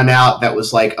from then on out, that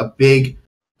was like a big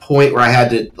point where I had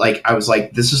to I was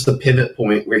like, this is the pivot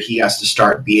point where he has to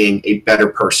start being a better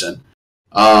person.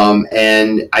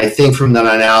 And I think from then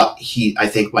on out, I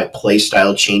think my play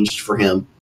style changed for him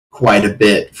quite a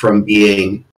bit from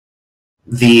being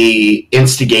the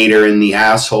instigator and the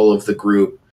asshole of the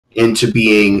group into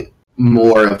being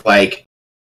more of like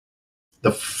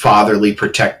the fatherly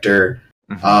protector.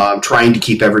 Trying to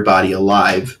keep everybody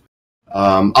alive.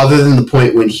 Other than the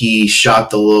point when he shot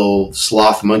the little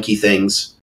sloth monkey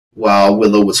things while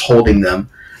Willow was holding them,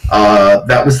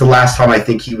 that was the last time I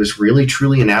think he was really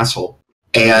truly an asshole.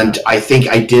 And I think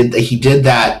he did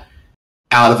that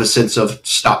out of a sense of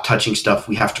stop touching stuff.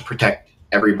 We have to protect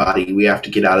everybody. We have to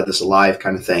get out of this alive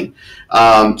kind of thing.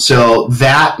 So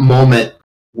that moment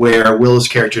where Willow's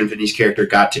character and Vinny's character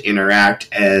got to interact,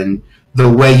 and the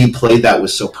way you played that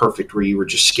was so perfect, where you were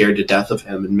just scared to death of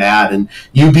him and mad. And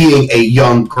you being a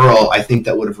young girl, I think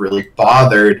that would have really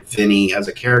bothered Vinny as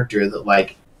a character, that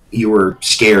like you were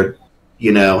scared,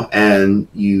 and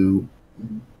you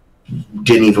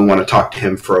didn't even want to talk to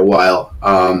him for a while.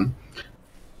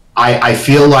 I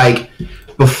feel like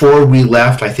before we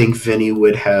left, I think Vinny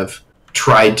would have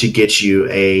tried to get you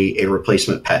a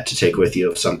replacement pet to take with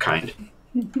you of some kind.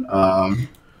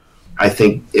 I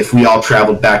think if we all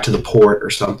traveled back to the port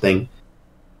or something,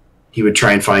 he would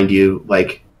try and find you,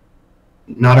 like,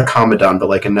 not a Commandant, but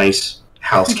like a nice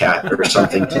house cat or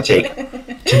something to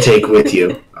take with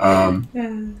you.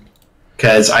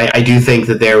 Because I do think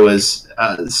that there was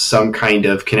some kind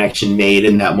of connection made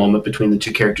in that moment between the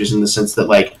two characters, in the sense that,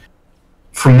 like,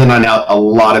 from then on out, a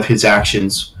lot of his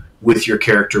actions with your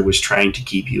character was trying to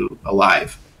keep you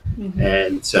alive. Mm-hmm.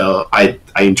 And so I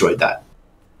enjoyed that.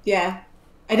 Yeah.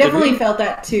 I definitely felt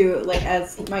that too, like,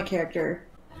 as my character.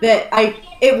 That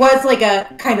it was like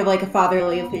a kind of like a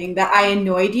fatherly thing, that I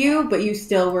annoyed you, but you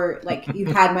still were, like, you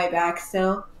had my back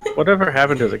still. Whatever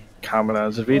happened to the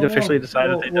Commandants? Have we officially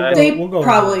decided they died? They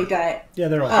probably died. Yeah,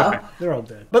 they're all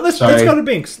dead. But let's go to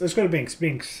Binks. Let's go to Binks.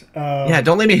 Binks. Yeah,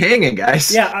 don't leave me hanging,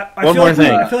 guys. Yeah, I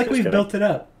feel like we've built it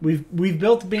up. We've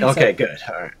built Binks up. Okay, good.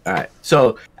 All right.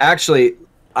 So, actually,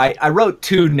 I wrote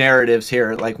two narratives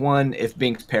here. Like, one, if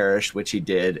Binks perished, which he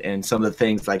did, and some of the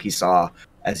things like he saw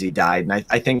as he died. And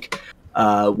I think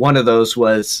one of those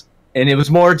was, and it was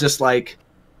more just like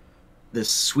this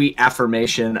sweet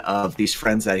affirmation of these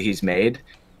friends that he's made.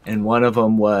 And one of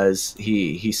them was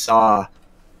he saw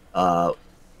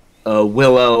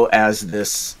Willow as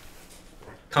this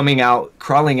crawling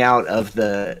out of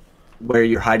where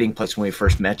your hiding place when we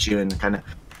first met you, and kind of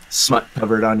smut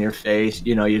covered on your face.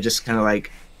 You're just kind of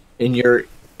like, and you're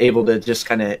able to just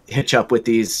kind of hitch up with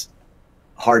these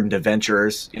hardened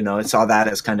adventurers. I saw that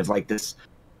as kind of like this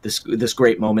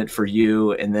great moment for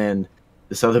you, and then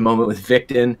this other moment with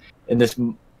Victon, and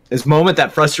this moment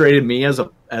that frustrated me as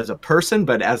a person,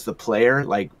 but as the player,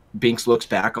 like Binks looks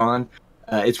back on,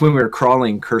 it's when we were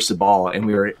crawling Curse of Ball, and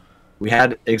we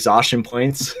had exhaustion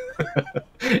points,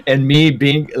 and me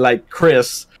being like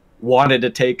Chris wanted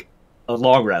to take a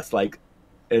long rest, like,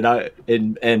 and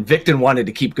Victon wanted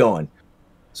to keep going.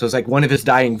 So it's like one of his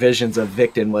dying visions of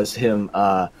Victon was him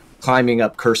climbing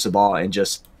up Curse of Ball and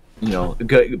just,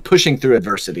 pushing through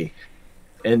adversity.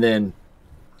 And then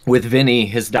with Vinny,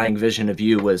 his dying vision of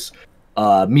you was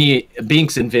me,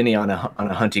 Binks, and Vinny on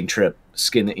a hunting trip,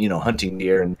 hunting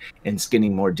deer and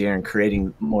skinning more deer and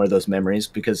creating more of those memories.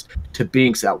 Because to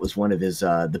Binks, that was one of his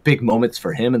the big moments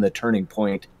for him, and the turning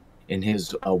point in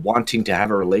his wanting to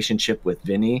have a relationship with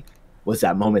Vinny was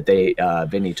that moment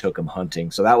Vinny took him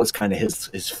hunting. So that was kind of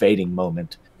his fading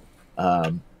moment.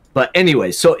 But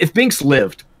anyway, so if Binks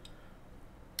lived,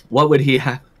 what would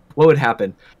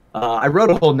happen? I wrote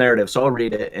a whole narrative, so I'll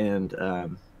read it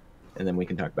and then we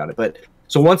can talk about it. But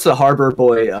so once the Harbor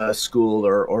Boy school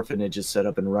or orphanage is set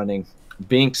up and running,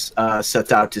 Binks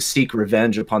sets out to seek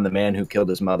revenge upon the man who killed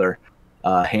his mother,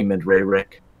 Haymond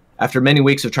Rayrick. After many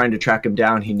weeks of trying to track him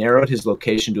down, he narrowed his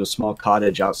location to a small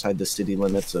cottage outside the city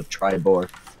limits of Tribor.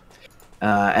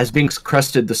 As Binks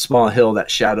crested the small hill that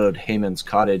shadowed Haymond's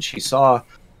cottage, he saw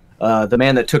the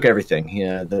man that took everything,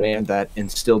 the man that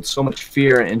instilled so much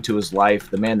fear into his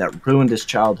life, the man that ruined his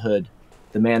childhood,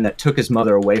 the man that took his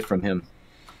mother away from him.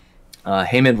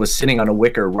 Haymond was sitting on a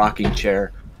wicker rocking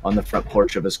chair, on the front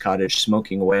porch of his cottage,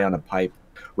 smoking away on a pipe,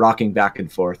 rocking back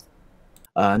and forth.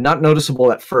 Not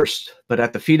noticeable at first, but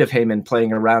at the feet of Haymond,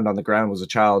 playing around on the ground, was a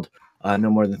child no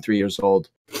more than 3 years old.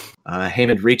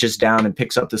 Haymond reaches down and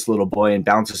picks up this little boy and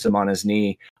bounces him on his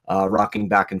knee, rocking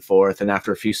back and forth. And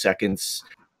after a few seconds,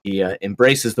 he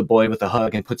embraces the boy with a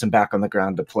hug and puts him back on the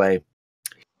ground to play.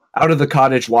 Out of the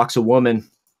cottage walks a woman,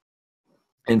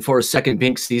 and for a second,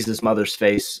 Binks sees his mother's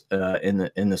face in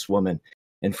this woman.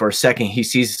 And for a second, he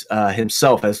sees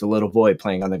himself as the little boy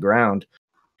playing on the ground.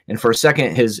 And for a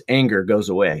second, his anger goes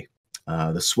away.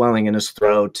 The swelling in his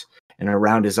throat and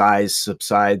around his eyes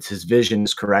subsides. His vision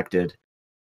is corrected.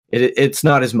 It's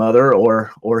not his mother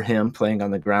or him playing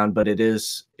on the ground, but it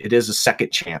is a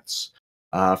second chance.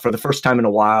 For the first time in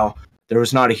a while, there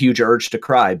was not a huge urge to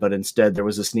cry, but instead there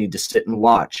was this need to sit and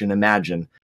watch and imagine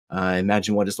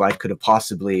what his life could have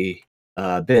possibly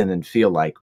been and feel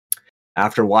like.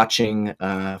 After watching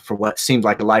for what seemed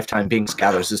like a lifetime, Binks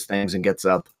gathers his things and gets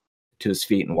up to his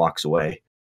feet and walks away.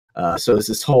 So it's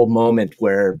this whole moment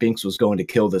where Binks was going to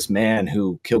kill this man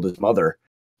who killed his mother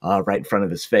right in front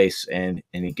of his face, and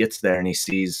he gets there and he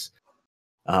sees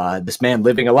this man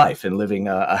living a life and living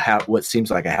what seems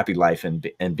like a happy life,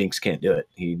 and Binks can't do it.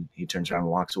 He turns around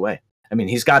and walks away. I mean,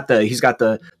 he's got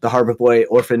the Harbor Boy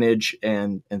orphanage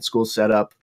and school set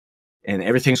up, and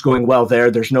everything's going well there.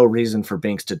 There's no reason for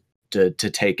Binks to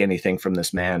take anything from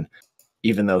this man,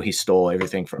 even though he stole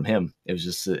everything from him. It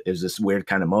was this weird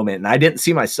kind of moment, and I didn't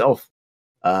see myself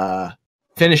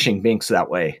finishing Binks that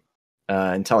way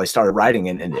until I started writing,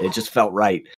 and it just felt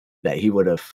right that he would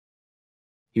have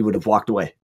walked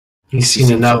away. He's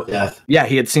seen enough death. Yeah,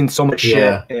 he had seen so much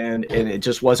shit, and it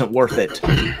just wasn't worth it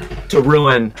to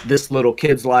ruin this little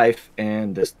kid's life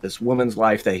and this woman's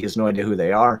life that he has no idea who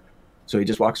they are. So he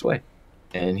just walks away,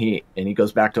 and he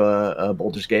goes back to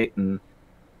Baldur's Gate and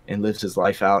lives his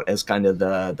life out as kind of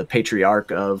the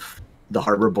patriarch of the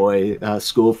Harbor Boy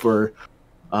school for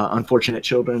unfortunate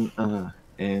children.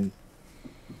 And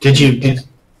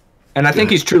I think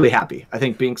he's truly happy. I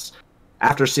think Binks,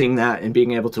 after seeing that and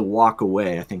being able to walk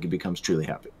away, I think he becomes truly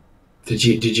happy. Did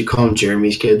you call him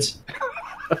Jeremy's kids?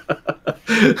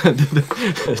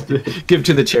 Give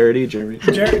to the charity, Jeremy.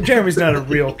 Jeremy's not a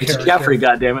real character. It's Jeffrey,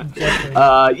 goddammit.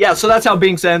 Yeah, so that's how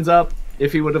Binks ends up.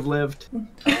 If he would have lived,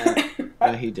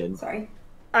 he didn't. Sorry.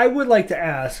 I would like to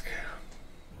ask,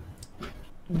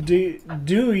 do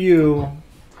you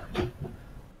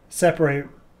separate,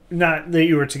 not that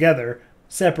you were together,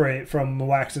 separate from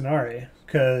Mwaxanari?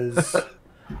 Because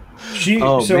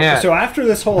so after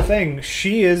this whole thing,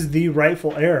 she is the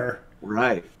rightful heir,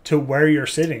 right, to where you're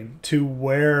sitting, to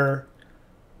where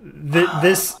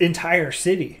this entire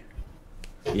city.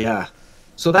 Yeah,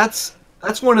 so that's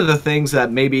one of the things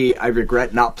that maybe I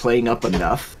regret not playing up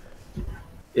enough.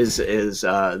 Is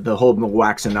the whole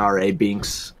Mwaxanari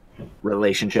Binks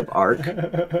relationship arc?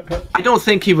 I don't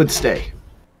think he would stay,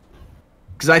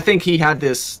 because I think he had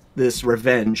this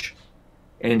revenge.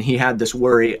 And he had this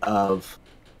worry of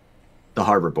the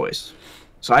Harbor Boys.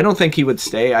 So I don't think he would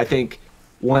stay. I think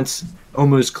once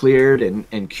Omu's cleared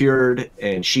and cured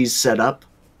and she's set up,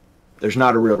 there's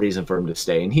not a real reason for him to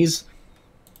stay. And he's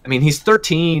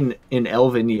 13 in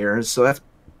Elven years, so that's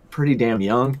pretty damn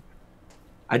young.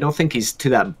 I don't think he's to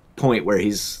that point where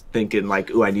he's thinking like,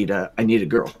 "Ooh, I need a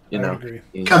girl." You know,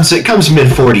 it comes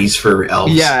mid-40s for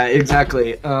elves. Yeah,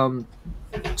 exactly.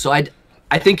 So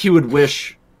I think he would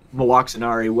wish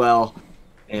Mwaxanari well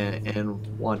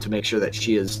and want to make sure that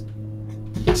she is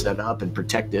set up and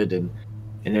protected and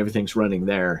everything's running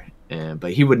there.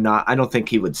 But he would not. I don't think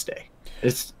he would stay.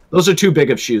 Those are too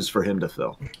big of shoes for him to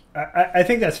fill. I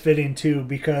think that's fitting too,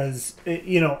 because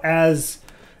as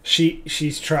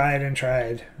she's tried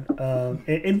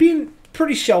and being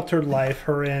pretty sheltered life,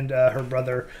 her and her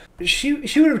brother, she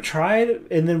would have tried,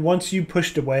 and then once you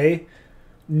pushed away,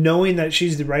 knowing that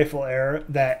she's the rightful heir,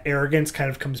 that arrogance kind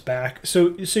of comes back.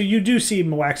 So you do see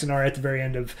Mwaxanari at the very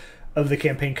end of the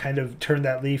campaign kind of turn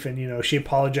that leaf, and she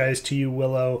apologized to you,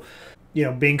 Willow.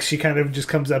 Binks, she kind of just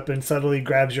comes up and subtly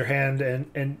grabs your hand,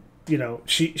 and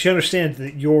she understands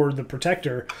that you're the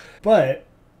protector. But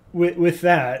with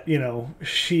that,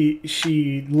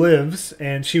 she lives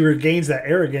and she regains that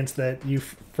arrogance that you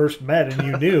first met and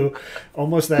you knew,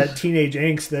 almost that teenage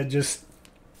angst that just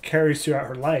carries throughout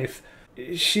her life.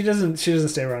 She doesn't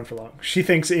stay around for long. She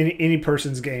thinks any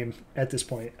person's game at this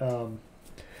point. And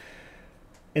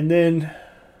then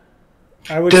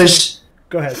I would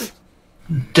go ahead.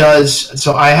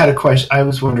 So I had a question. I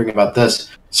was wondering about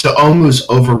this. So Omu's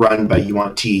overrun by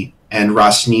Yuan-Ti and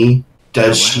Rosni.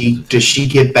 Does she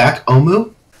get back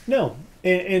Omu? No.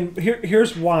 And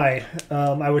here's why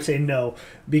I would say no,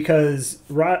 because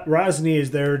Rosny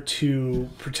is there to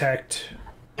protect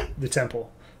the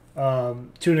temple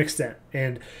to an extent,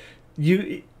 and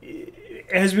you,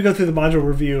 as we go through the module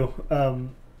review,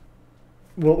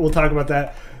 we'll talk about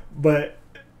that, but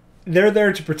they're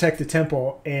there to protect the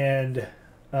temple, and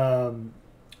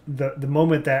the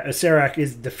moment that Acererak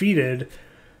is defeated,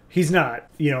 he's not.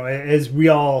 As we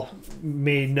all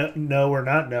may know or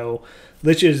not know,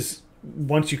 liches,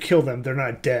 once you kill them, they're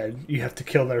not dead. You have to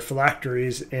kill their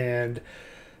phylacteries, and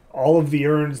all of the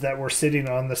urns that were sitting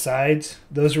on the sides,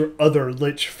 those were other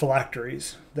lich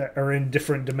phylacteries that are in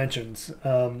different dimensions.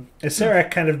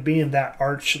 Acererak kind of being that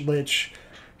arch lich,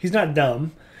 he's not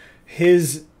dumb.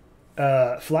 His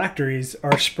phylacteries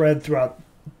are spread throughout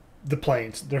the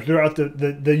planes. They're throughout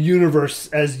the universe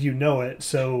as you know it.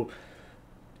 So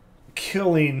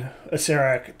killing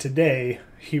Acererak today,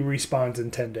 he respawns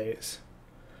in 10 days.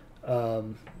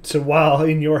 So while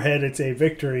in your head it's a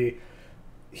victory,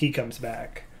 he comes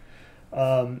back.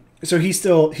 So he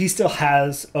still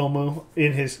has Omu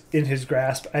in his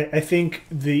grasp. I think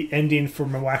the ending for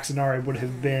Mwaxanari would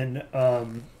have been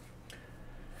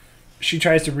she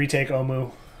tries to retake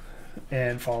Omu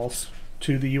and falls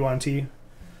to the Yuan-Ti.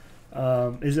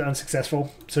 Is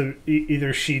unsuccessful. So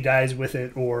either she dies with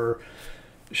it, or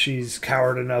she's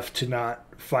coward enough to not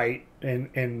fight,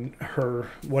 and her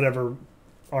whatever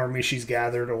army she's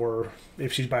gathered, or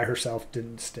if she's by herself,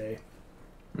 didn't stay.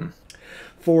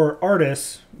 For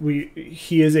Artis,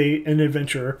 he is an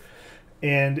adventurer,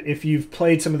 and if you've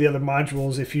played some of the other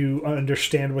modules, if you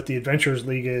understand what the Adventurers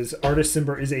League is, Artis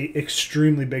Cimber is a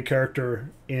extremely big character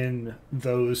in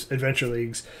those adventure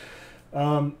leagues.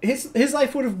 His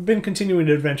life would have been continuing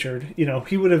to adventure.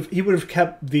 He would have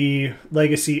kept the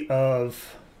legacy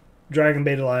of Dragon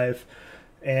Bait alive,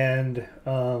 and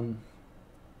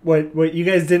what you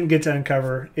guys didn't get to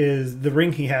uncover is the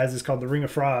ring he has is called the Ring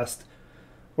of Frost,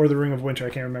 or the Ring of Winter. I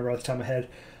can't remember off the top of my head.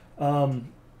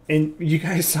 And you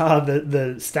guys saw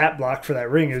the stat block for that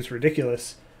ring is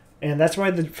ridiculous, and that's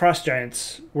why the Frost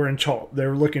Giants were in Chult. They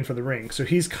were looking for the ring, so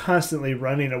he's constantly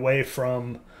running away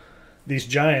from these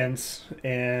giants,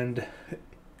 and I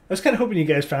was kind of hoping you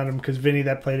guys found him, because Vinny,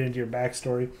 that played into your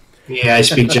backstory. Yeah, I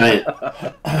speak giant.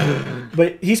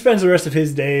 But he spends the rest of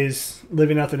his days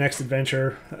living out the next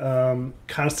adventure,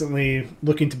 constantly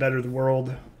looking to better the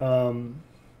world,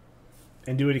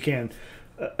 and do what he can.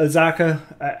 Azaka,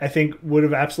 I think, would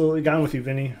have absolutely gone with you,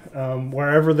 Vinny.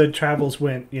 Wherever the travels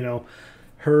went,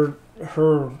 her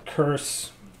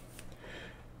curse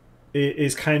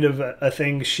is kind of a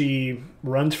thing she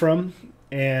runs from,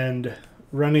 and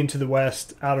running to the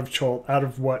west out of Chult, out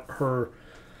of what her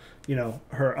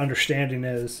understanding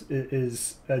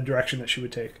is a direction that she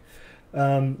would take.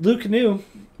 Luke Kanu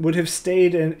would have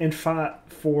stayed and fought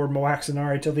for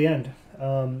Mwaxanari till the end.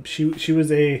 She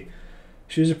was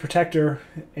a protector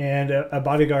and a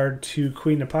bodyguard to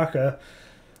Queen Napaka,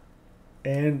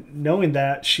 and knowing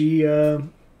that, she would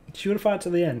have fought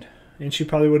till the end. And she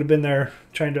probably would have been there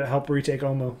trying to help retake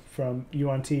Omu from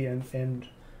Yuan-Ti, and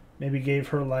maybe gave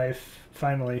her life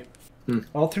finally.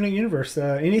 Alternate universe.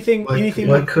 Anything?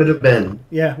 What could have been?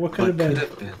 Yeah, what could have been?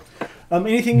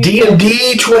 Anything?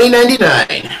 D&D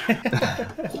 2099.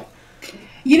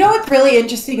 What's really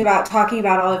interesting about talking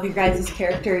about all of your guys'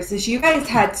 characters is you guys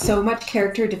had so much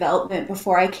character development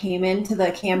before I came into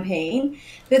the campaign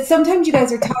that sometimes you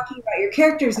guys are talking about your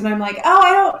characters and I'm like,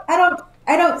 oh,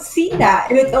 I don't see that.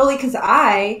 And it's only because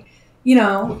I,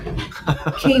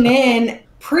 came in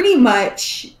pretty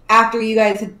much after you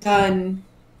guys had done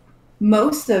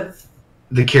most of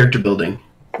the character building.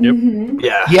 Yep. Mm-hmm.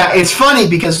 Yeah, it's funny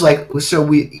because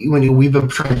we've been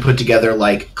trying to put together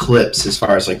clips as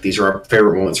far as these are our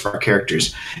favorite moments for our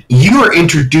characters. You were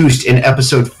introduced in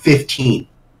episode 15.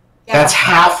 Yeah. That's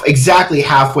exactly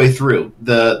halfway through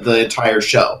the entire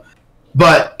show.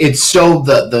 But it's so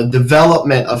the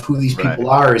development of who these people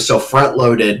are is so front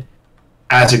loaded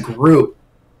as a group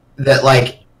that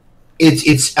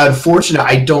it's unfortunate.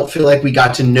 I don't feel like we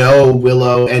got to know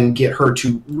Willow and get her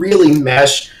to really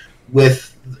mesh with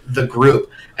the group.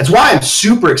 That's why I'm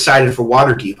super excited for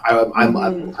Waterdeep.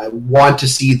 I want to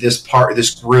see this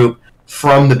group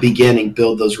from the beginning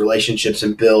build those relationships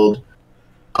and build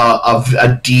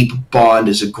a deep bond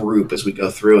as a group as we go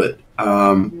through it.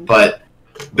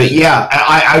 But yeah,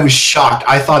 I was shocked.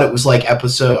 I thought it was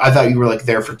episode. I thought you were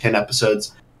there for 10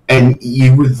 episodes, and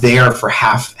you were there for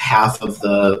half of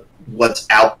the what's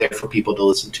out there for people to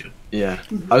listen to. Yeah,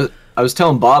 I was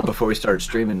telling Bob before we started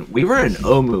streaming, we were in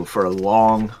Omu for a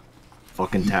long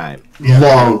fucking time.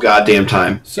 Long goddamn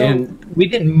time. And we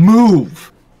didn't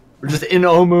move We're just in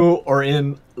Omu or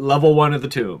in level 1 of the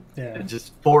tomb. Yeah. And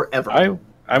just forever.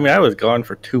 I mean, I was gone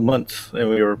for 2 months, and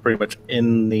we were pretty much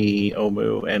in the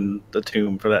Omu and the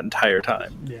tomb for that entire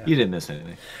time. Yeah. You didn't miss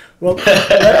anything. Well,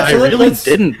 I really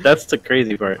didn't. That's the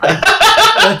crazy part.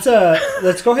 Let's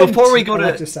go ahead. Before we go to-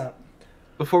 knock this out.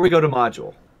 Before we go to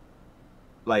module,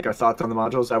 like our thoughts on the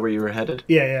module, is that where you were headed?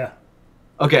 Yeah.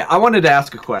 Okay, I wanted to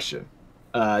ask a question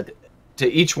to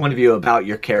each one of you about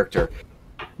your character.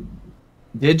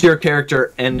 Did you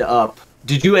end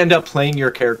up playing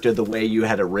your character the way you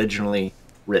had originally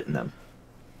written them?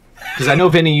 Because I know,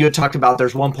 Vinny, you had talked about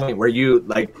there's one point where you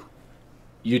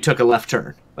took a left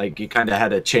turn. Like, you kind of had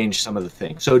to change some of the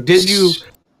things. So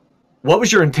what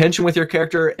was your intention with your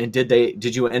character, and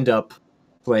did you end up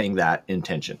playing that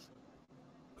intention?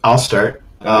 I'll start.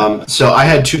 So I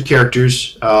had 2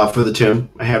 characters for the tomb.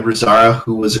 I had Rosara,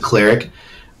 who was a cleric.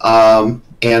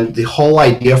 And the whole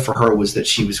idea for her was that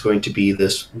she was going to be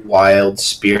this wild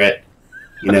spirit.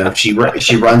 You know, she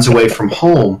runs away from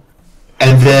home.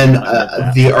 And then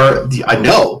I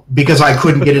know, because I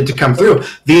couldn't get it to come through.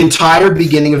 The entire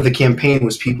beginning of the campaign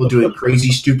was people doing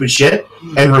crazy, stupid shit,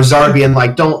 and Rosara being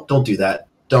like, "Don't do that.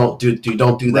 Don't do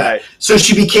that." Right. So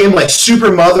she became like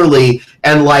super motherly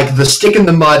and like the stick in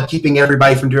the mud, keeping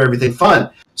everybody from doing everything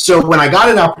fun. So when I got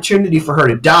an opportunity for her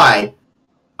to die,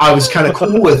 I was kind of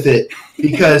cool with it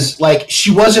because like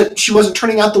she wasn't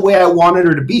turning out the way I wanted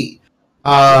her to be.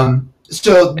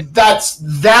 So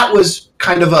that was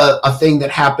kind of a thing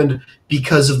that happened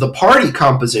because of the party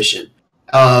composition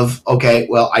of, okay,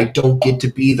 well, I don't get to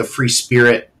be the free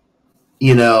spirit,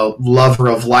 you know, lover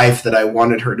of life that I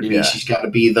wanted her to be. Yeah. She's got to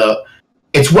be and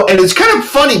it's kind of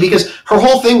funny because her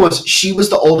whole thing was she was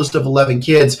the oldest of 11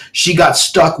 kids. She got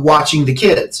stuck watching the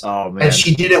kids. Oh, man. And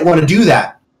she didn't want to do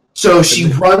that. So she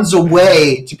runs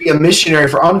away to be a missionary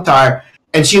for Onatar,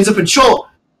 and she ends up in Chult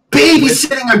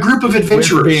babysitting a group of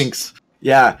adventurers. Binks.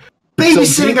 Yeah.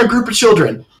 Babysitting a group of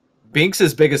children.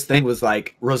 Binks's biggest thing was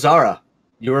like, Rosara,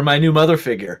 you were my new mother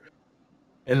figure.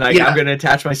 And like, Yeah. I'm going to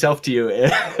attach myself to you.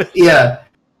 Yeah.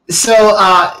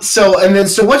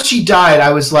 So once she died,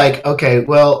 I was like, okay,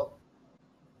 well,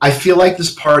 I feel like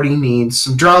this party needs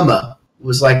some drama.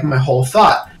 Was like my whole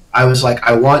thought. I was like,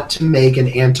 I want to make an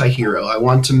anti-hero. I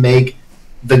want to make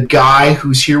the guy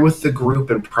who's here with the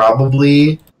group and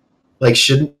probably like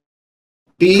shouldn't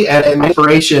be. And my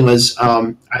inspiration was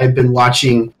I had been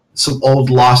watching some old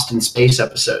Lost in Space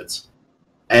episodes,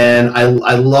 and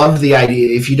I love the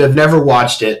idea. If you'd have never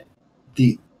watched it,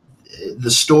 the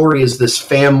story is this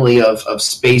family of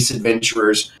space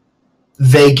adventurers.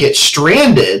 They get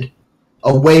stranded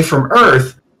away from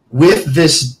Earth with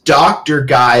this doctor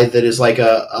guy that is like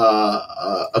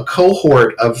a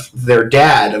cohort of their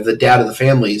dad, of the dad of the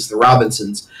families, the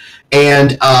Robinsons,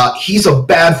 and he's a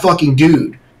bad fucking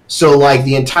dude. So like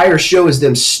the entire show is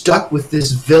them stuck with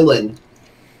this villain,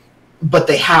 but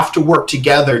they have to work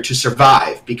together to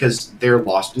survive because they're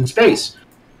lost in space.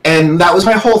 And that was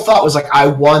my whole thought, was like, I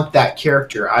want that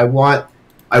character. I want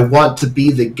to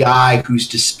be the guy who's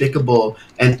despicable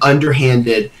and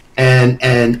underhanded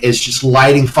and is just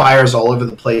lighting fires all over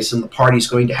the place, and the party's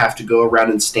going to have to go around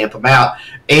and stamp him out.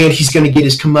 And he's going to get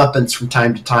his comeuppance from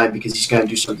time to time because he's going to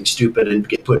do something stupid and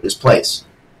get put in his place.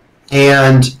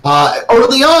 And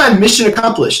early on, mission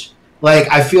accomplished. Like,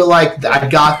 I feel like I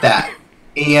got that.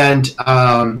 And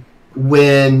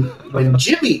when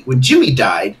Jimmy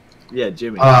died, Yeah,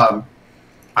 Jimmy.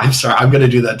 I'm sorry, I'm going to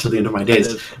do that till the end of my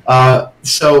days.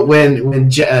 So when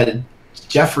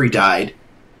Jeffrey died,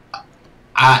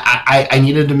 I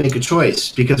needed to make a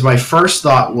choice, because my first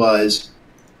thought was,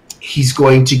 he's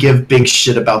going to give big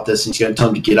shit about this, and he's going to tell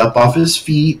him to get up off his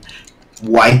feet,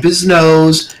 wipe his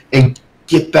nose, and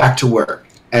get back to work.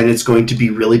 And it's going to be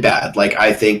really bad. Like,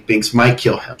 I think Binks might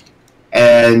kill him.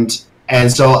 And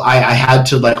so I had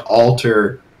to, like,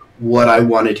 alter what I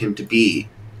wanted him to be.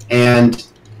 And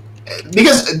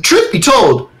because, truth be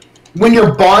told, when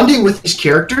you're bonding with these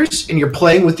characters and you're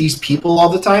playing with these people all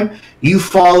the time, you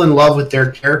fall in love with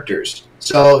their characters.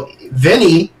 So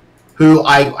Vinny, who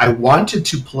I wanted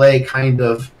to play kind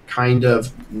of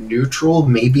neutral,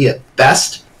 maybe at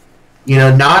best, you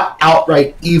know, not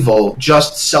outright evil,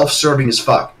 just self-serving as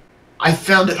fuck, I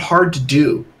found it hard to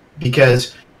do,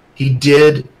 because he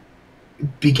did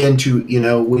begin to, you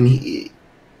know, when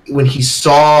he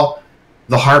saw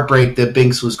the heartbreak that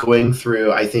Binks was going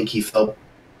through, I think he felt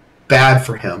bad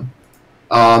for him.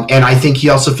 And I think he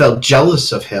also felt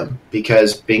jealous of him,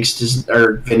 because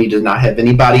Vinny does not have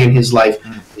anybody in his life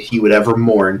that he would ever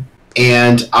mourn.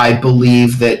 And I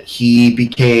believe that he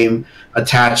became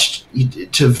attached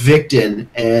to Victon,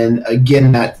 and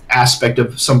again, that aspect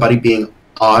of somebody being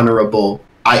honorable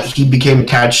he became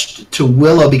attached to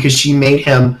Willow because she made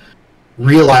him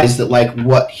realize that like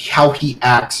how he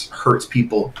acts hurts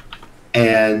people,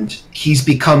 and he's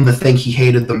become the thing he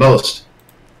hated the most,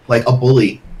 like a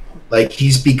bully. Like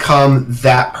he's become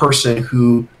that person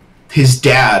who his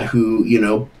dad, who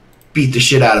beat the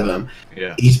shit out of him.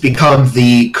 Yeah. He's become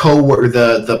the co-worker,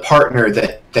 the partner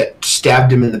that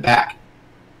stabbed him in the back.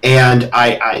 And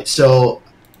so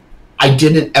I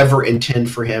didn't ever intend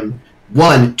for him,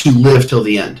 one, to live till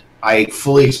the end. I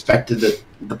fully expected that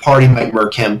the party might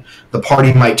murk him, the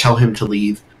party might tell him to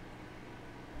leave,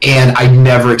 and I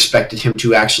never expected him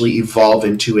to actually evolve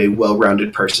into a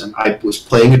well-rounded person. I was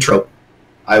playing a trope.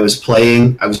 I was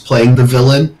playing the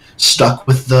villain stuck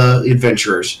with the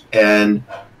adventurers, and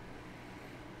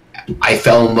I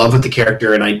fell in love with the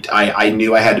character, and I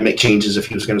knew I had to make changes if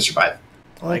he was going to survive.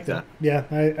 I like that. Yeah,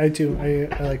 I too.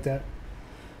 I like that.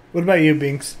 What about you,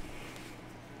 Binks?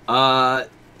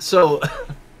 So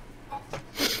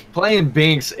playing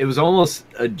Binks, it was almost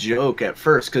a joke at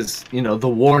first because the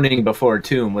warning before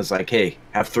Tomb was like, "Hey,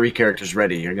 have 3 characters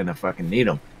ready. You're gonna fucking need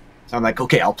them." So I'm like,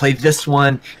 "Okay, I'll play this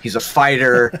one. He's a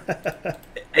fighter.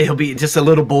 He'll be just a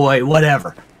little boy,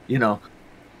 whatever."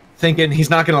 Thinking he's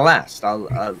not gonna last.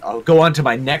 I'll go on to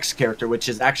my next character, which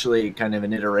is actually kind of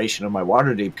an iteration of my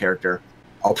Waterdeep character.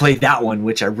 I'll play that one,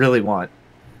 which I really want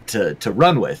to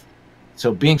run with.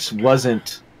 So Binks I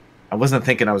wasn't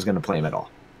thinking I was going to play him at all.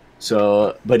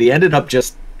 So, but he ended up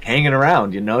just hanging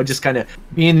around, just kind of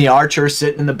being the archer,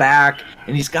 sitting in the back,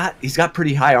 and he's got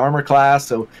pretty high armor class.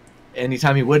 So,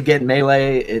 anytime he would get in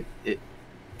melee, it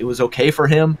was okay for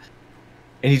him,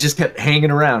 and he just kept hanging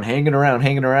around.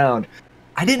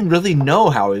 I didn't really know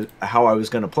how I was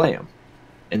going to play him,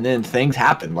 and then things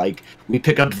happen. Like we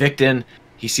pick up Victon.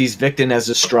 He sees Victon as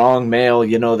a strong male,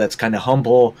 that's kind of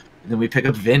humble. And then we pick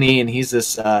up Vinny, and he's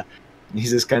this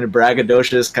kind of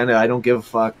braggadocious, kind of I don't give a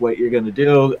fuck what you're gonna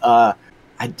do.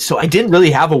 So I didn't really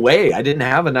have a way. I didn't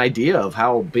have an idea of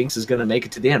how Binks is gonna make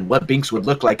it to the end, what Binks would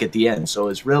look like at the end. So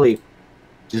it's really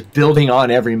just building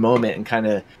on every moment and kind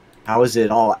of how is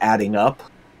it all adding up.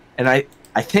 And I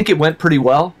think it went pretty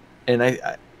well. And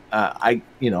I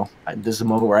this is a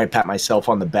moment where I pat myself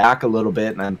on the back a little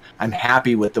bit, and I'm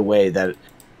happy with the way that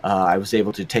I was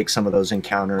able to take some of those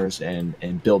encounters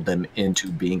and build them into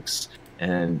Binks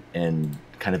and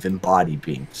kind of embody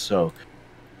Binks. So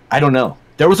I don't know.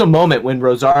 There was a moment when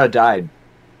Rosara died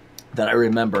that I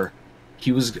remember.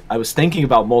 I was thinking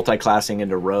about multi-classing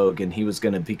into Rogue, and he was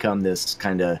going to become this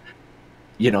kind of,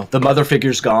 the mother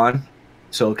figure's gone.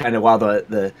 So kind of while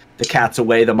the cat's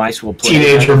away, the mice will play.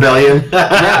 Teenage rebellion.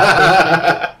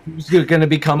 Yeah. He was going to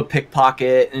become a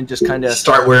pickpocket and just kind of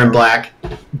start wearing black.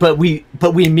 But we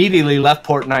immediately left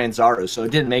Port Nyanzaru, so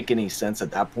it didn't make any sense at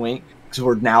that point because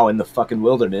we're now in the fucking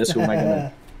wilderness. Who am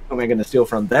I gonna steal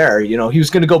from there? He was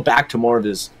going to go back to more of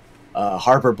his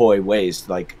harbor boy ways,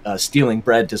 like stealing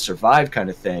bread to survive kind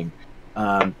of thing.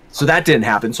 So that didn't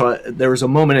happen. So there was a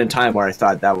moment in time where I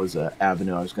thought that was an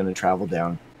avenue I was going to travel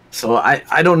down. So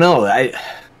I don't know.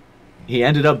 He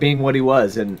ended up being what he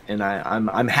was, and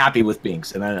I'm happy with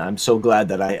Binks, and I'm so glad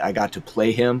that I got to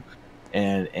play him,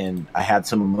 and I had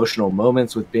some emotional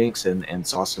moments with Binks and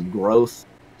saw some growth.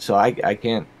 So I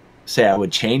can't say I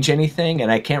would change anything,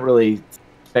 and I can't really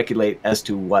speculate as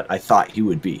to what I thought he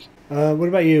would be. What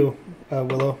about you,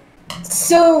 Willow?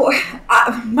 So,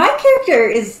 my character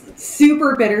is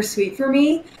super bittersweet for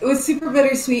me. It was super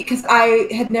bittersweet because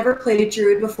I had never played a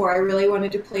druid before. I really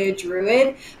wanted to play a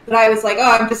druid, but I was like,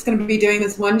 oh, I'm just going to be doing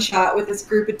this one shot with this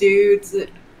group of dudes that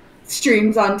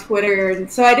streams on Twitter, and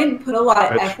so I didn't put a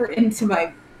lot of effort into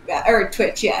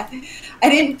Twitch, yeah. I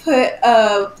didn't put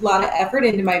a lot of effort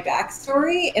into my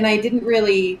backstory, and I didn't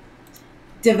really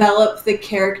develop the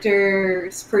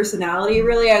character's personality,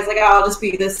 really. I was like, oh, I'll just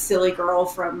be this silly girl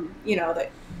from,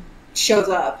 that shows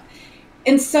up.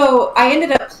 And so I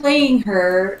ended up playing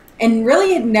her and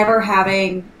really had never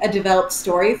having a developed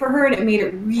story for her, and it made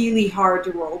it really hard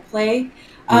to role play.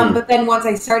 But then once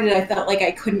I started, I felt like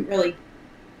I couldn't really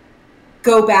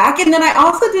go back. And then I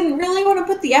also didn't really want to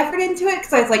put the effort into it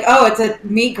because I was like, oh, it's a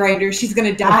meat grinder. She's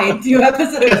going to die in 2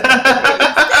 episodes.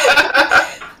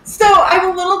 So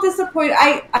I'm a little disappointed.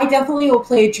 I definitely will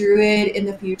play a druid in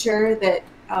the future that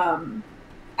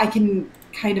I can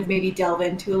kind of maybe delve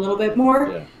into a little bit more.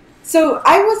 Yeah. So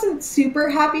I wasn't super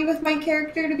happy with my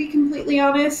character, to be completely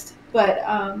honest. But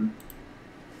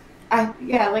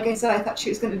like I said, I thought she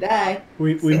was going to die.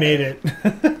 We made it.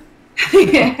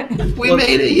 Yeah. We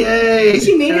made it, yay!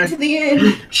 She made it to the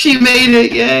end. She made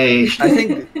it, yay! I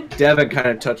think Devin kind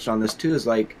of touched on this too, is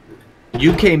like,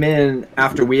 you came in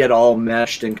after we had all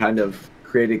meshed and kind of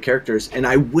created characters, and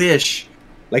I wish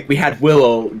like we had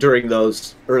Willow during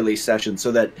those early sessions,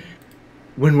 so that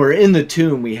when we're in the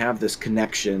tomb, we have this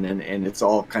connection, and it's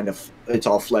all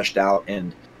fleshed out,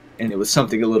 and it was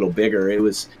something a little bigger.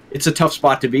 It's a tough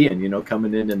spot to be in,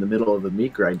 coming in the middle of a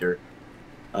meat grinder.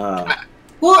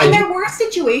 Well, and there were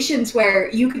situations where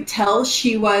you could tell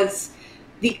she was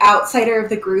the outsider of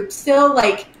the group still,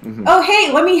 like, oh,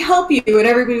 hey, let me help you. And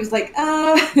everybody was like,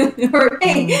 or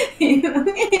hey,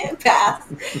 pass.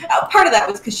 Part of that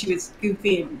was because she was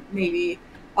goofy and maybe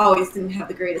always didn't have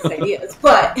the greatest ideas.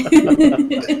 But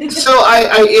so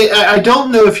I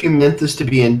don't know if you meant this to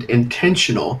be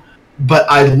intentional, but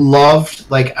I loved,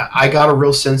 like, I got a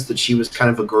real sense that she was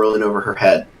kind of a girl in over her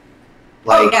head.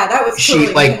 Like, yeah, that was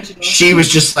totally intentional. She was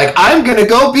just like, I'm gonna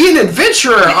go be an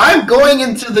adventurer. I'm going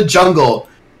into the jungle,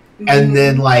 and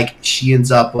then like she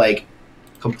ends up like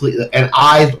completely. And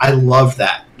I love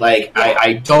that. Like,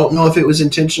 I don't know if it was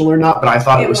intentional or not, but I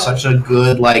thought it was such a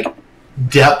good like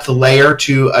depth layer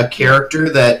to a character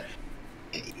that,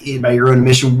 by your own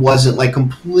admission, wasn't like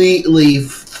completely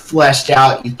fleshed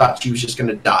out. You thought she was just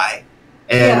gonna die,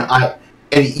 and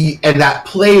and that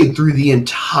played through the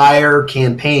entire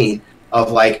campaign. Of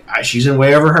like, she's in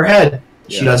way over her head.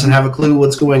 She doesn't have a clue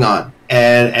what's going on,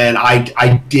 and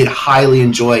I did highly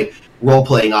enjoy role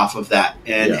playing off of that,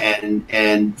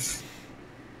 and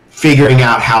figuring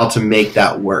out how to make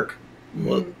that work.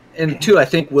 Well, and two, I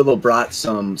think Willow brought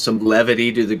some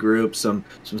levity to the group, some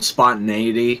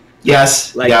spontaneity.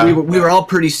 Yes, like we were all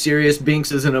pretty serious.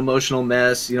 Binks is an emotional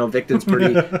mess. Victon's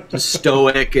pretty just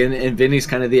stoic, and Vinny's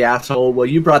kind of the asshole. Well,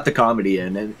 you brought the comedy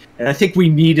in, and I think we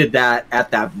needed that at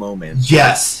that moment.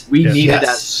 Yes, we needed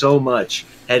that so much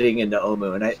heading into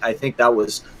Omu, and I think that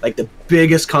was like the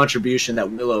biggest contribution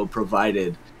that Willow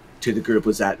provided to the group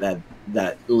was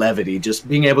that levity, just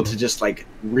being able to just like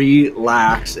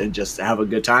relax and just have a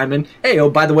good time. And hey, oh,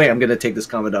 by the way, I'm going to take this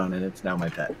Commandant, and it's now my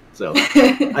pet. So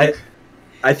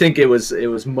I think it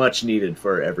was much needed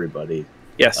for everybody.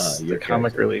 Yes, the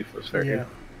comic relief was very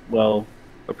well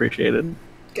appreciated.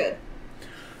 Good.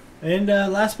 And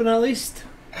last but not least,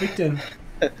 Victon.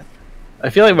 I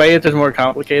feel like my answer is more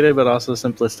complicated, but also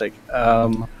simplistic.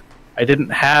 I didn't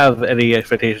have any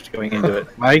expectations going into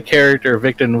it. My character,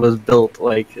 Victon, was built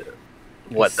like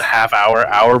the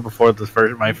hour before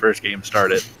my first game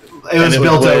started. It was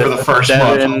built over the first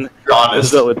month. It was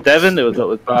built with Devin. It was built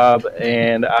with Bob,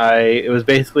 and it was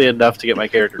basically enough to get my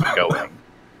character going.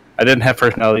 I didn't have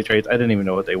personality traits. I didn't even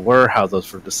know what they were, how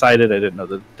those were decided. I didn't know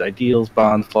the ideals,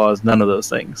 bonds, flaws, none of those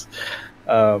things.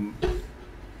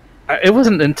 It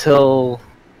wasn't until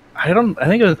I think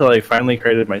it was until I finally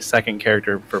created my second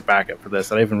character for backup for this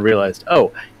that I even realized,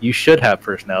 oh, you should have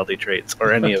personality traits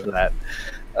or any of that.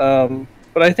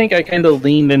 But I think I kind of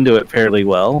leaned into it fairly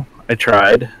well. I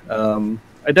tried.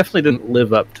 I definitely didn't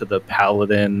live up to the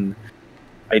paladin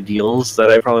ideals that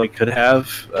I probably could have.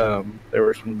 There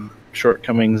were some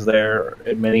shortcomings there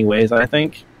in many ways, I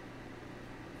think.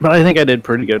 But I think I did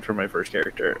pretty good for my first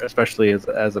character, especially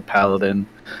as a paladin.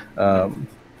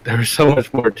 There was so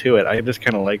much more to it. I just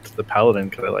kind of liked the paladin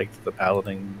because I liked the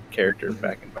paladin character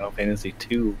back in Final Fantasy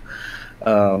II.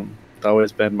 It's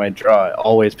always been my draw. I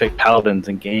always pick paladins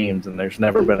in games, and there's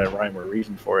never been a rhyme or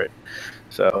reason for it.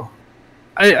 So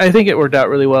I think it worked out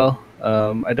really well.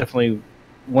 I definitely,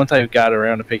 once I got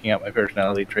around to picking out my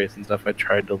personality traits and stuff, I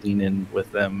tried to lean in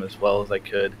with them as well as I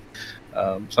could.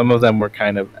 Some of them were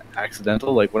kind of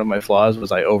accidental. Like, one of my flaws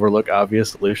was I overlook obvious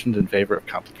solutions in favor of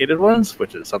complicated ones,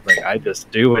 which is something I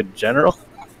just do in general. So,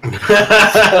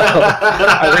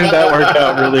 I think that worked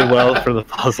out really well for the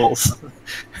puzzles.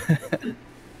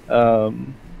 The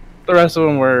rest of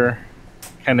them were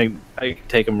kind of, I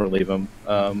take them or leave them.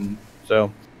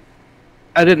 So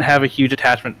I didn't have a huge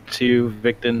attachment to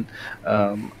Victon.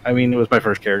 I mean, it was my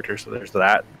first character, so there's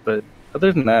that. But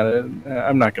other than that,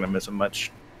 I'm not going to miss him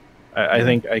much. I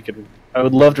think I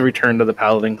would love to return to the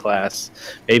Paladin class,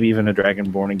 maybe even a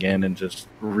Dragonborn again, and just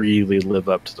really live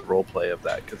up to the roleplay of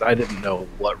that, because I didn't know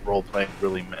what roleplaying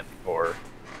really meant for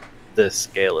this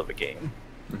scale of a game.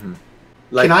 Mm-hmm.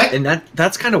 And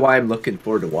that's kind of why I'm looking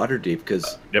forward to Waterdeep,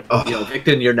 because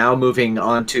Victon, you're now moving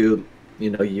on to,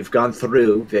 you've gone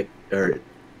through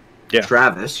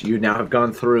Travis, you now have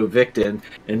gone through Victon,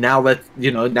 and now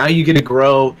now you get to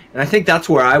grow. And I think that's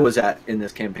where I was at in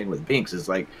this campaign with Binks, is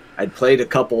like I'd played a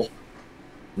couple,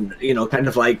 kind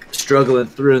of like struggling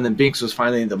through, and then Binks was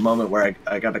finally the moment where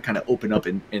I got to kind of open up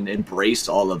and embrace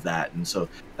all of that. And so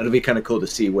that'll be kind of cool to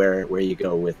see where you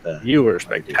go with. You were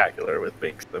spectacular with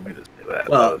Binks. Let me just say that.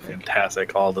 Well, that was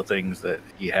fantastic. All the things that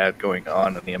he had going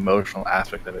on and the emotional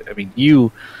aspect of it. I mean,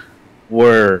 you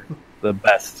were the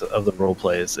best of the role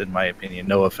plays, in my opinion.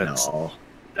 No offense,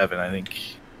 Devin. I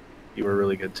think you were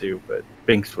really good too. But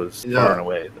Binks was Yeah. far and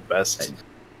away the best.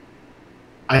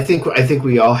 I think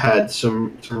we all had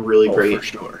some really For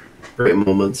sure. great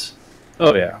moments.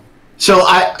 Oh yeah. So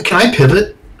can I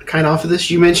pivot kind of off of this?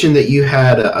 You mentioned that you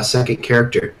had a second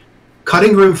character,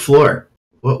 cutting room floor.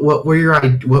 What were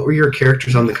your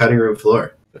characters on the cutting room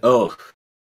floor? Oh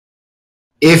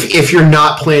If you're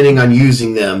not planning on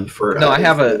using them for no, I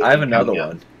have another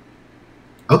one.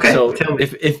 Okay, So tell me.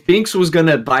 if Binks was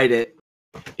gonna bite it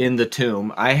in the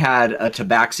tomb, I had a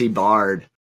Tabaxi Bard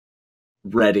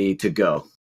ready to go,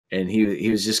 and he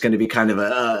was just going to be kind of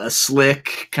a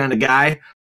slick kind of guy,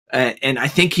 and I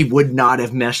think he would not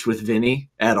have meshed with Vinny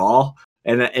at all,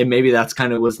 and maybe that's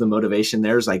kind of was the motivation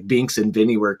there. Is like Binks and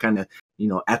Vinny were kind of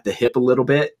at the hip a little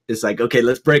bit. It's like, okay,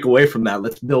 let's break away from that.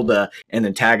 Let's build an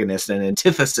antagonist, an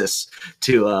antithesis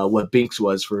to what Binks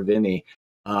was for Vinny.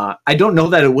 I don't know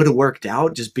that it would have worked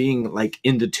out just being like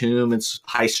in the tomb. It's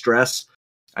high stress.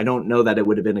 I don't know that it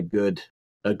would have been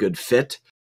a good fit,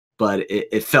 but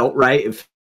it felt right. It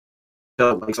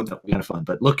felt like something kind of fun.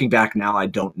 But looking back now, I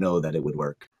don't know that it would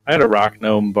work. I had a rock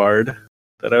gnome bard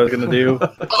that I was gonna do.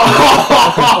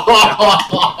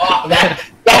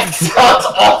 That sounds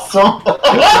awesome.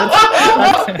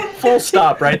 That's full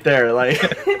stop right there. Like,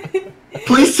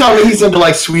 Please tell me he's into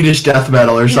like Swedish death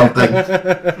metal or something.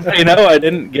 I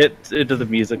didn't get into the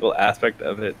musical aspect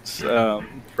of it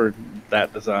for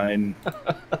that design.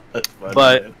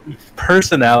 But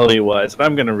personality-wise, and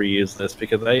I'm going to reuse this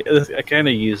because I kind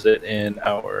of used it in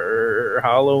our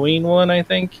Halloween one, I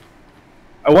think.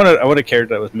 I wanted a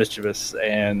character that was mischievous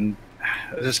and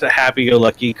just a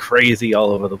happy-go-lucky, crazy all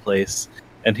over the place,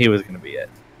 and he was going to be it.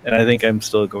 And I think I'm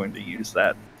still going to use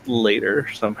that later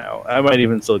somehow. I might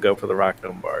even still go for the Rock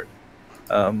Gnome Bard.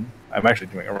 I'm actually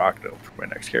doing a Rock Gnome for my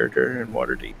next character in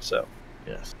Waterdeep, so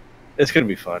yes, it's going to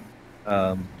be fun.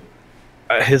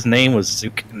 His name was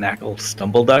Zook Knackle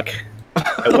Stumbleduck.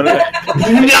 I wanted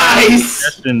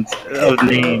Nice. suggestions of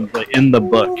names in the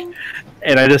book,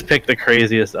 and I just picked the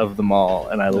craziest of them all,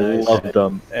 and I loved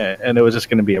them, and it was just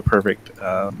going to be a perfect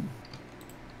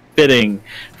fitting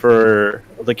for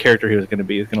the character he was going to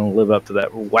be. He's going to live up to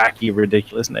that wacky,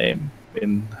 ridiculous name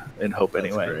in Hope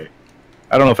anyway. Great.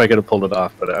 I don't know if I could have pulled it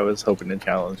off, but I was hoping to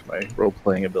challenge my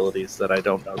role-playing abilities that I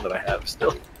don't know that I have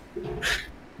still.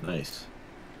 Nice.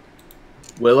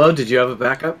 Willow, did you have a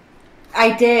backup?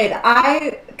 I did.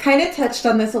 I kind of touched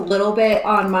on this a little bit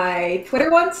on my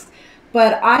Twitter once,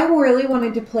 but I really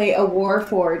wanted to play a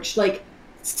Warforged, like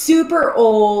super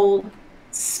old,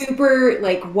 super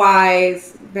like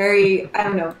wise, very, I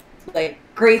don't know, like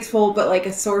graceful, but like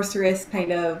a sorceress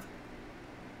kind of,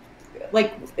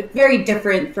 like very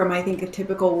different from I think a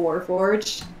typical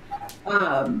Warforged.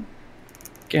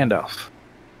 Gandalf.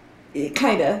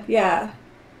 Kind of, yeah.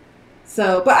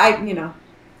 So, but I,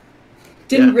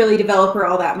 didn't really develop her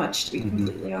all that much, to be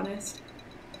completely honest.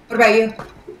 What about you?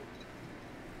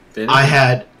 I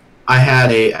had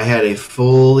a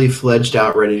fully fledged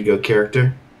out, ready to go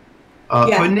character.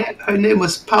 Her name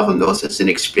was Pavanosis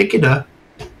Inexplicita,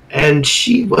 and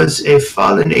she was a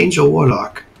fallen angel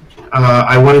warlock.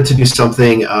 I wanted to do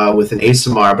something with an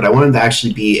Asamar, but I wanted to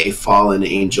actually be a fallen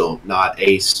angel, not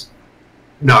a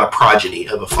progeny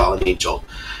of a fallen angel.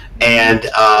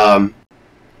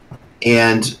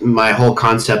 And my whole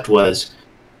concept was,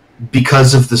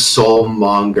 because of the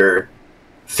Soulmonger,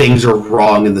 things are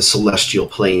wrong in the celestial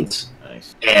planes.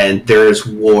 Nice. And there's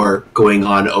war going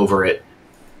on over it.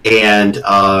 And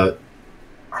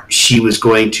she was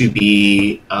going to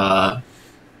be a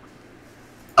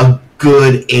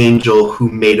good angel who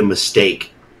made a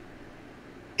mistake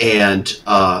and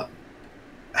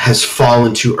has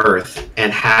fallen to Earth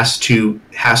and has to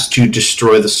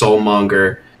destroy the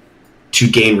Soulmonger to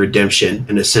gain redemption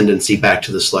and ascendancy back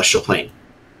to the celestial plane.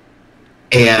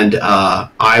 And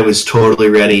I was totally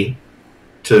ready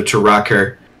to rock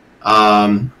her.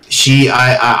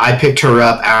 I picked her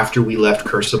up after we left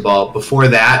Cursabal. Before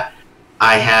that,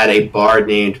 I had a bard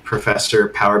named Professor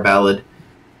Power Ballad,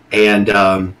 and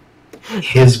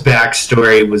his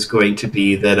backstory was going to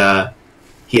be that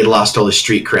he had lost all his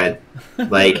street cred,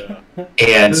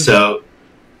 and so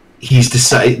he's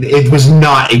decided it was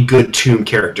not a good tomb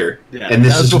character, and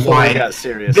this is why we got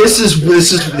serious. This is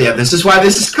why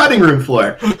this is cutting room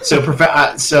floor. So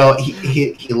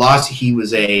he lost.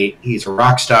 He's a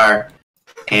rock star,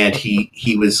 and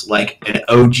he was like an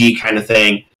OG kind of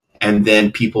thing. And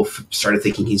then people started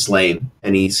thinking he's lame,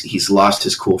 and he's lost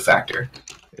his cool factor.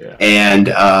 Yeah. And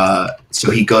so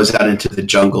he goes out into the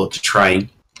jungle to try and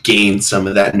gain some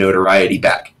of that notoriety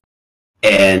back,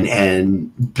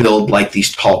 and build like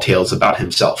these tall tales about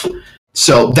himself.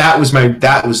 So that was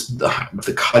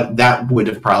the cut that would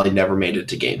have probably never made it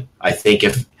to game. I think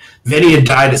if Vinny had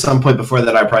died at some point before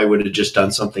that, I probably would have just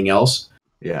done something else.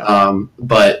 Yeah.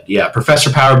 But yeah,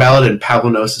 Professor Power Ballad and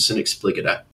Pavlonosis and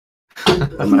Explicita.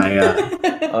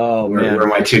 Were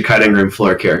my two cutting room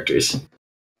floor characters.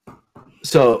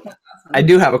 So I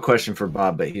do have a question for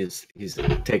Bob, but he's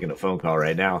taking a phone call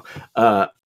right now.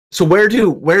 So where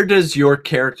does your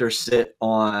character sit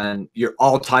on your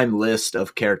all-time list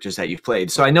of characters that you've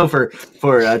played? So I know for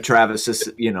Travis,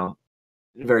 is a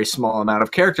very small amount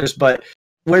of characters, but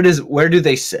where do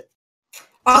they sit?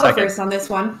 I'll Second. go first on this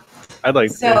one. I'd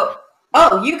like So,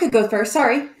 oh, you could go first.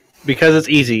 Sorry. because it's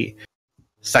easy.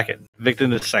 Second,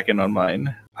 Victon is second on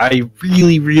mine. I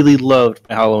really, really loved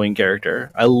my Halloween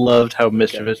character. I loved how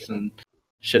mischievous and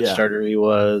shit starter he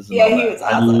was. Yeah, he was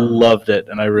I awesome. loved it,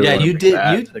 and I really Yeah, want to you bring did-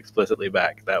 that you- explicitly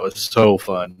back. That was so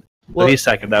fun. Well, But he's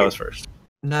second. That was first.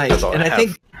 nice, That's all and I I have.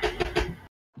 think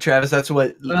Travis, that's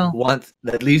what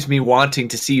that leaves me wanting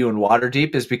to see you in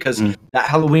Waterdeep is because that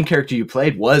Halloween character you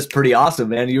played was pretty awesome,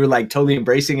 man. You were like totally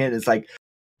embracing it. It's like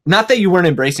not that you weren't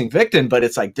embracing Victon, but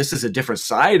it's like this is a different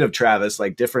side of Travis,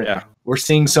 like different. Yeah. We're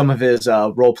seeing some of his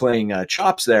role playing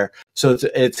chops there, so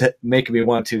it's making me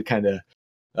want to kind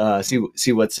of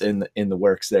see what's in the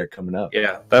works there coming up.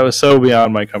 Yeah, that was so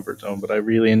beyond my comfort zone, but I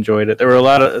really enjoyed it. There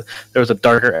was a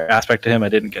darker aspect to him I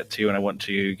didn't get to, and I want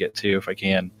to get to if I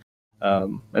can.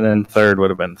 And then third would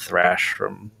have been Thrash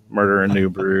from Murder in New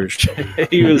Bruges.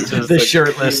 He was just The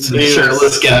shirtless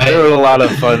guy. There were a lot of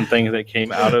fun things that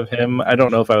came out of him. I don't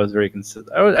know if I was very consistent.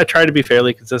 I tried to be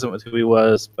fairly consistent with who he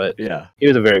was, but Yeah, he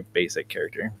was a very basic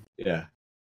character. yeah,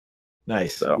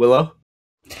 nice. So- Willow.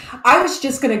 I was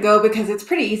just going to go because it's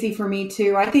pretty easy for me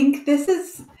too. I think this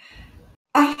is,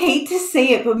 I hate to say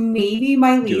it, but maybe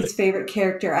my least favorite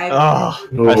character I've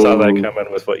Oh, I saw that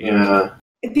coming with what you. Yeah.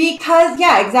 Because,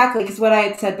 yeah, exactly. Because what I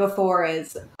had said before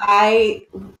is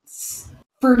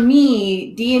for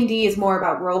me, D&D is more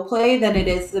about role play than it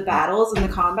is the battles and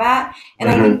the combat. And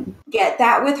I didn't get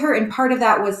that with her. And part of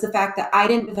that was the fact that I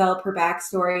didn't develop her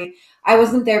backstory. I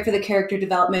wasn't there for the character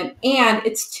development. And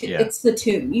it's the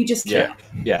tomb. You just can't.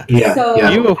 yeah. Yeah. So,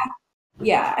 yeah.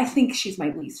 yeah, I think she's my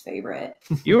least favorite.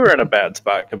 You were in a bad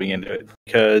spot coming into it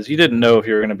because you didn't know if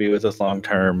you were going to be with us long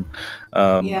term.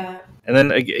 Yeah. And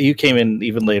then you came in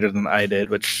even later than I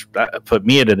did, which put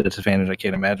me at a disadvantage. I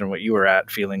can't imagine what you were at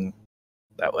feeling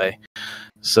that way.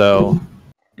 So,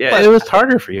 yeah, But- it was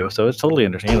harder for you. So it's totally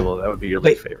understandable. That would be your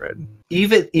least favorite.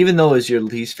 Even though it was your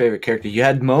least favorite character, you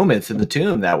had moments in the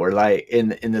tomb that were like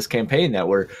in this campaign that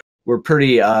were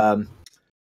pretty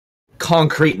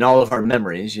concrete in all of our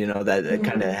memories. That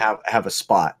kind of have a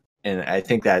spot, and I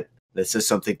think that this is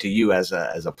something to you as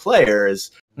a player is.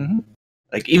 Mhm.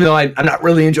 Like, even though I'm not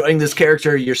really enjoying this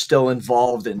character, you're still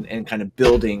involved in kind of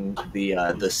building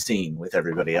the scene with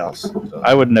everybody else. So.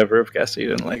 I would never have guessed you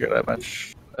didn't like her that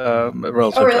much. Relative Oh,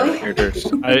 to really? other characters.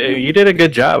 You did a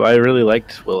good job. I really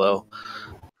liked Willow.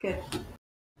 Good.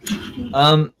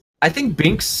 I think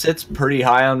Binks sits pretty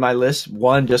high on my list.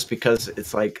 One, just because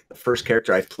it's like the first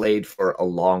character I've played for a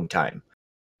long time,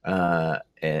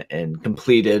 and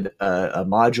completed a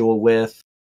module with.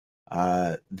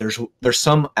 There's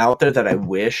some out there that I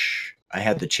wish I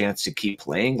had the chance to keep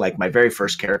playing. Like my very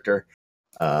first character,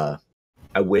 I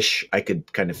wish I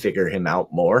could kind of figure him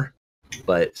out more,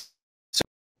 but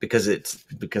because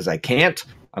I can't,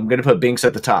 I'm gonna put Binks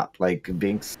at the top. Like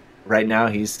Binks right now,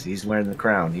 he's wearing the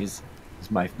crown. He's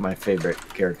my favorite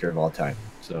character of all time.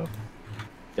 So,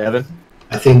 Devin.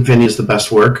 I think Vinny is the best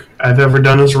work I've ever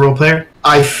done as a role player.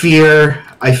 I fear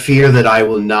that I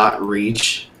will not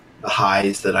reach the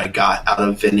highs that I got out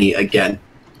of Vinny again,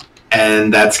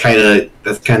 and that's kind of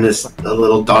a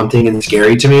little daunting and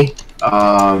scary to me.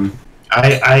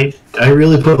 I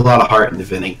really put a lot of heart into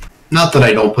Vinny. Not that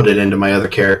I don't put it into my other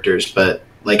characters, but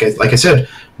like I said,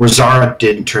 Rosara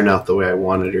didn't turn out the way I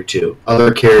wanted her to.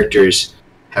 Other characters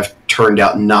have turned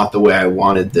out not the way I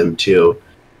wanted them to.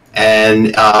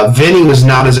 And Vinny was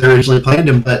not as I originally planned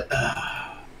him, but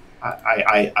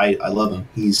I love him.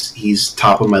 He's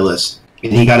top of my list,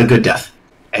 and he got a good death.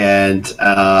 And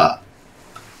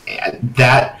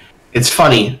that it's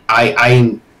funny.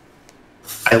 I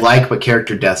like my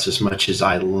character deaths as much as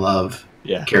I love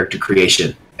character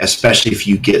creation, especially if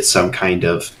you get some kind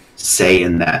of say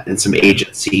in that and some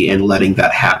agency in letting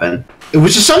that happen.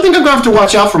 Which is something I'm going to have to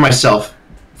watch out for myself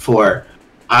for.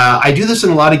 I do this in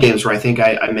a lot of games where I think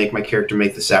I make my character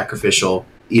make the sacrificial,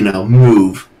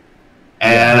 move.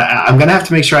 And I'm going to have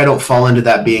to make sure I don't fall into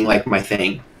that being like my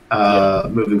thing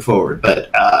moving forward.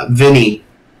 But Vinny,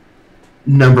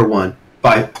 number one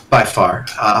by far.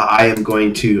 I'm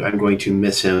going to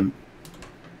miss him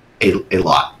a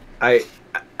lot.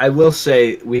 I will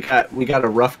say we got a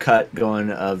rough cut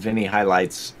going of Vinny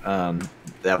highlights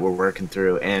that we're working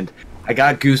through, and I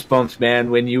got goosebumps, man,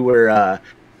 when you were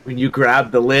when you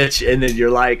grabbed the Lich and then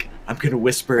you're like, I'm gonna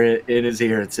whisper it in his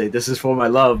ear and say, "This is for my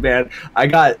love," man. I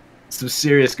got some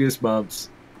serious goosebumps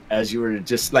as you were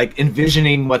just like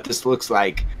envisioning what this looks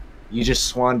like. You just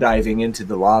swan diving into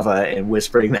the lava and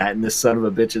whispering that in this son of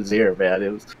a bitch's ear, man.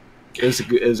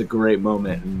 It was a great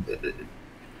moment. And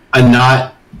I'm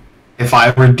not. If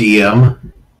I were DM,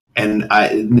 and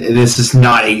this is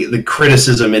not the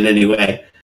criticism in any way,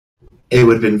 it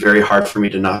would have been very hard for me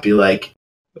to not be like,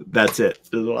 that's it.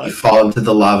 You fall into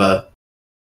the lava.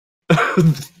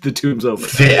 The tomb's over.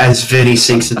 As Vinny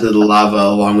sinks into the lava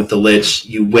along with the Lich,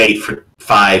 you wait for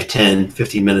 5, 10,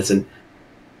 15 minutes and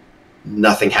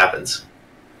nothing happens.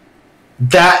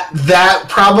 That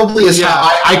probably is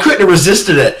how I couldn't have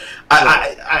resisted it.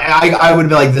 I would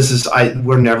be like,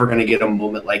 we're never going to get a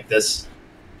moment like this,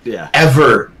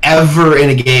 ever in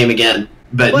a game again.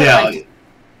 But no,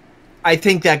 I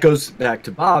think that goes back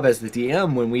to Bob as the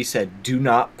DM when we said, "Do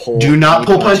not pull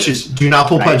punches. Do not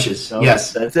pull punches." So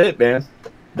yes, that's it, man.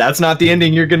 That's not the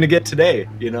ending you're going to get today.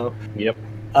 You know. Yep.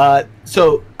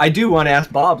 So I do want to ask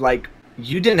Bob, like,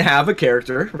 you didn't have a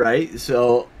character, right?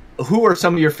 So who are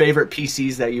some of your favorite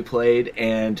PCs that you played,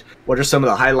 and what are some of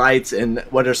the highlights, and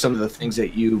what are some of the things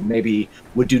that you maybe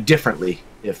would do differently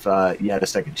if you had a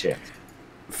second chance?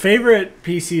 Favorite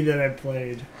PC that I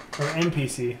played, or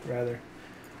NPC rather,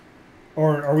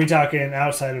 or are we talking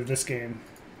outside of this game?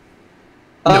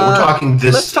 No, we're talking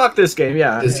this. Let's talk this game,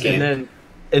 yeah. This game.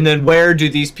 And then where do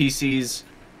these PCs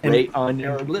rate on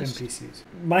your list? NPCs.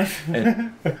 My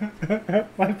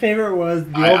favorite was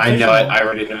the old I know it. I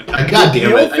already know it. God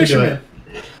damn it! I knew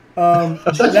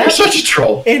it. You're such a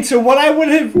troll. And so what I would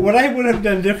have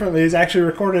done differently is actually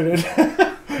recorded it.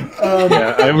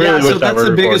 I really wish that's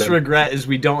the biggest regret is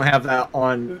we don't have that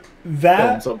on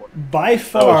that film by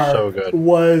far so good.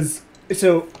 was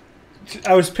so.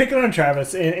 I was picking on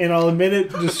Travis, and I'll admit it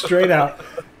just straight out.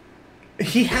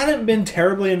 He hadn't been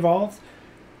terribly involved,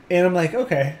 and I'm like,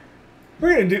 okay,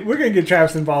 we're gonna get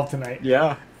Travis involved tonight.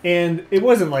 Yeah. And it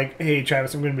wasn't like, hey,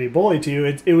 Travis, I'm going to be a bully to you.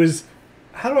 It was,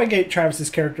 how do I get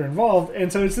Travis's character involved?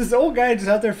 And so it's this old guy just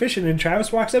out there fishing, and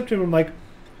Travis walks up to him, like,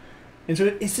 and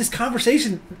so it's this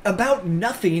conversation about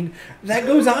nothing that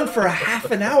goes on for a half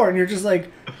an hour, and you're just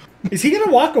like, is he going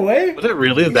to walk away? Was it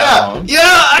really that long? Yeah,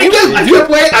 I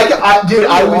couldn't wait. Dude,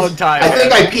 I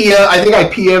think I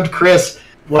PM'd Chris,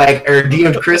 like, or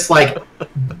DM'd Chris, like,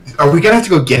 are we going to have to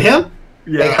go get him?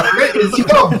 Yeah. Like, is he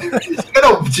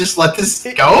gonna just let this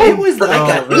go? It was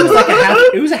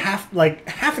like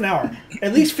half an hour,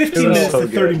 at least 15 minutes to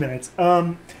 30 minutes.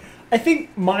 I think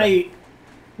my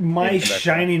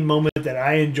shining moment that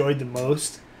I enjoyed the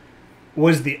most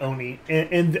was the Oni,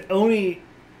 and the Oni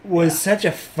was such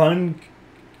a fun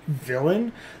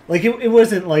villain. Like it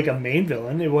wasn't like a main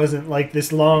villain. It wasn't like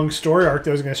this long story arc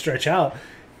that was going to stretch out.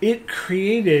 It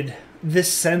created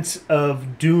this sense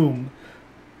of doom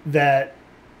that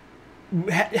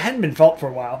hadn't been felt for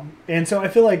a while. And so I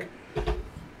feel like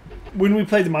when we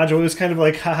played the module, it was kind of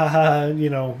like, ha ha ha, you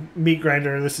know, meat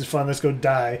grinder, this is fun, let's go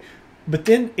die. But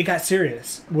then it got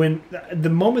serious. When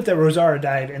the moment that Rosara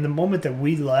died and the moment that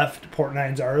we left Port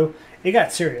 9 Zaru, it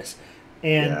got serious.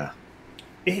 And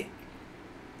it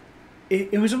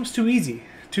was almost too easy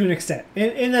to an extent.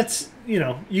 And that's, you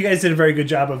know, you guys did a very good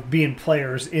job of being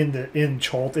players in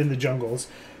Cholt, in the jungles.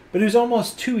 But it was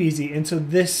almost too easy. And so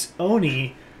this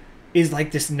Oni is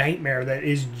like this nightmare that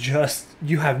is just,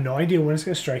 you have no idea when it's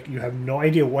going to strike. You have no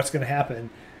idea what's going to happen.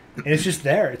 And it's just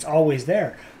there. It's always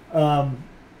there. And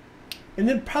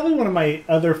then probably one of my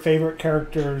other favorite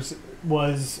characters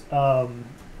was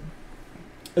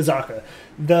Azaka.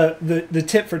 The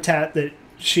tit for tat that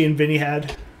she and Vinny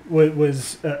had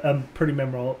was a pretty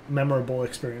memorable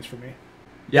experience for me.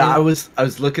 Yeah, I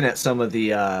was looking at some of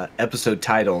the episode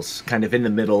titles kind of in the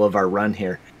middle of our run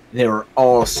here. They were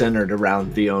all centered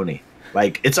around the Oni.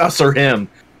 Like, it's us or him.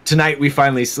 Tonight we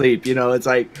finally sleep. You know, it's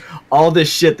like all this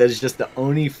shit that is just the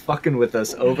Oni fucking with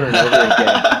us over and over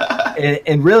again.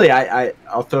 And really,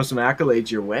 I'll throw some accolades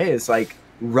your way. It's like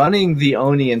running the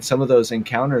Oni in some of those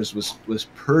encounters was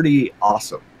pretty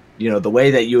awesome. You know, the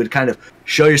way that you would kind of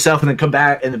show yourself and then come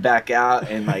back and then back out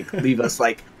and like leave us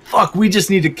like, fuck, we just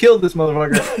need to kill this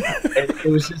motherfucker. And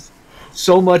it was just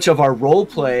so much of our role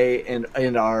play and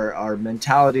our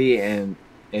mentality and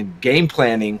game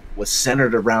planning was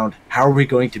centered around how are we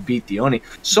going to beat the Oni.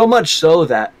 So much so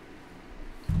that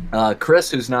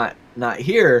Chris, who's not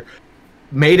here,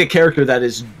 made a character that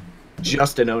is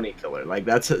just an Oni killer. Like,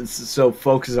 that's so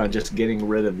focused on just getting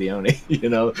rid of the Oni. You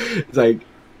know, it's like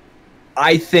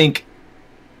I think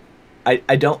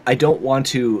I don't want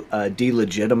to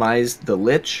delegitimize the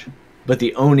Lich, but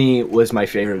the Oni was my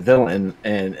favorite villain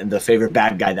and the favorite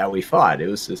bad guy that we fought. It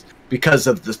was just because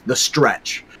of the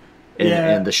stretch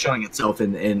and the showing itself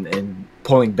and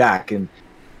pulling back and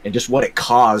just what it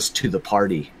caused to the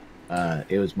party.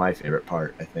 It was my favorite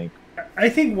part, I think. I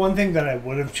think one thing that I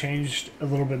would have changed a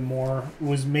little bit more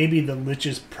was maybe the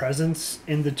Lich's presence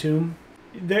in the tomb.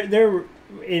 There,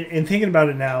 in thinking about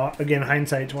it now, again,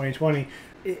 hindsight 2020,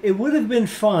 it would have been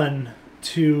fun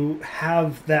to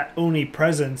have that Oni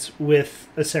presence with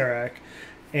Acererak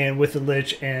and with the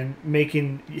Lich and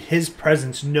making his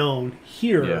presence known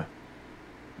here. Yeah.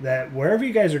 That wherever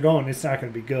you guys are going, it's not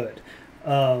going to be good.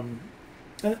 I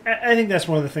think that's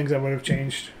one of the things I would have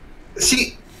changed.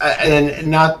 See,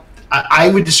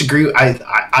 I would disagree.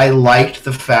 I liked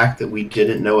the fact that we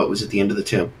didn't know it was at the end of the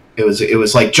tomb. It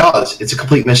was like Jaws. It's a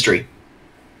complete mystery.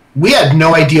 We had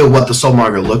no idea what the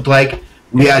Soulmonger looked like.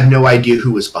 We had no idea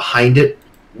who was behind it.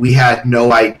 We had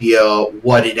no idea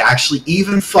what it actually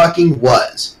even fucking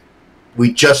was.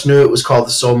 We just knew it was called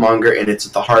the Soulmonger, and it's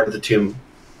at the heart of the tomb,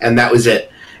 and that was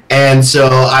it. And so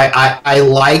I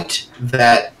liked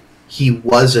that he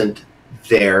wasn't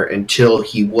there until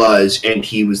he was, and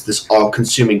he was this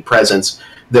all-consuming presence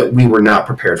that we were not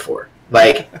prepared for.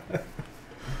 Like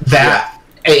that,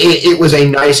 it was a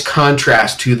nice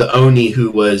contrast to the Oni,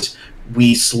 who was.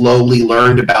 We slowly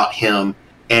learned about him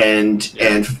and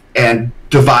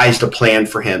devised a plan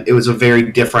for him. It was a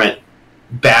very different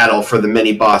battle for the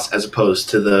mini boss as opposed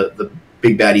to the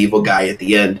big bad evil guy at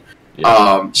the end.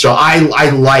 Yeah. So I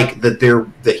like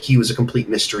that he was a complete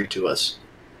mystery to us.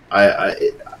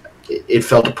 It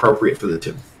felt appropriate for the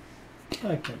two.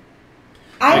 Okay.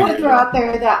 I want to throw out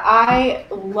there that I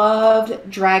loved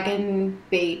Dragon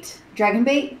Bait. Dragon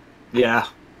Bait? Yeah.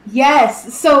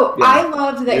 Yes. So Yeah. I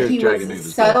loved that he Dragon was Bait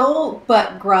was subtle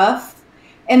but gruff.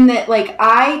 And that, like,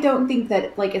 I don't think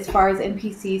that, like, as far as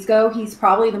NPCs go, he's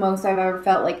probably the most I've ever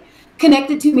felt, like,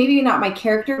 connected to. Maybe not my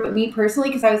character, but me personally,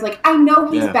 because I was like, I know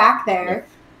he's back there.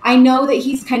 I know that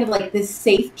he's kind of like this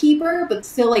safekeeper, but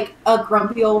still like a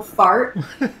grumpy old fart.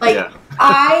 Like,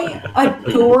 I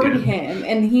adored him,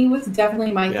 and he was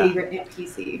definitely my favorite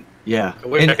NPC. Yeah, I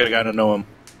wish I could have gotten to know him.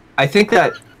 I think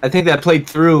that played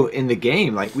through in the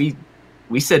game. Like we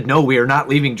said, no, we are not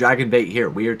leaving Dragon Bait here.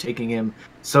 We are taking him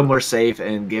somewhere safe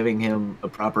and giving him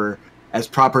as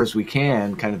proper as we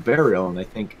can kind of burial. And I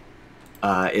think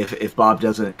if Bob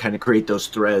doesn't kind of create those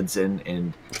threads and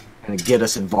kind of get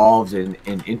us involved and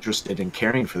interested in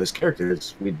caring for this character,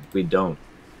 we don't.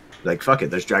 Like, fuck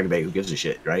it, there's Dragon Bait, who gives a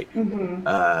shit, right? Mm-hmm.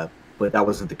 But that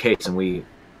wasn't the case, and we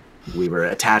were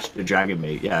attached to Dragon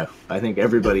Bait. Yeah, I think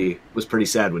everybody was pretty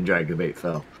sad when Dragon Bait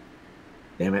fell.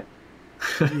 Damn it.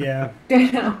 Yeah.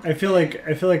 I feel like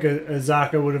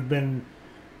Azaka would have been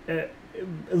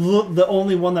the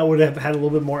only one that would have had a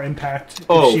little bit more impact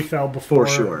if she fell before.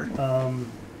 For sure.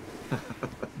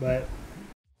 But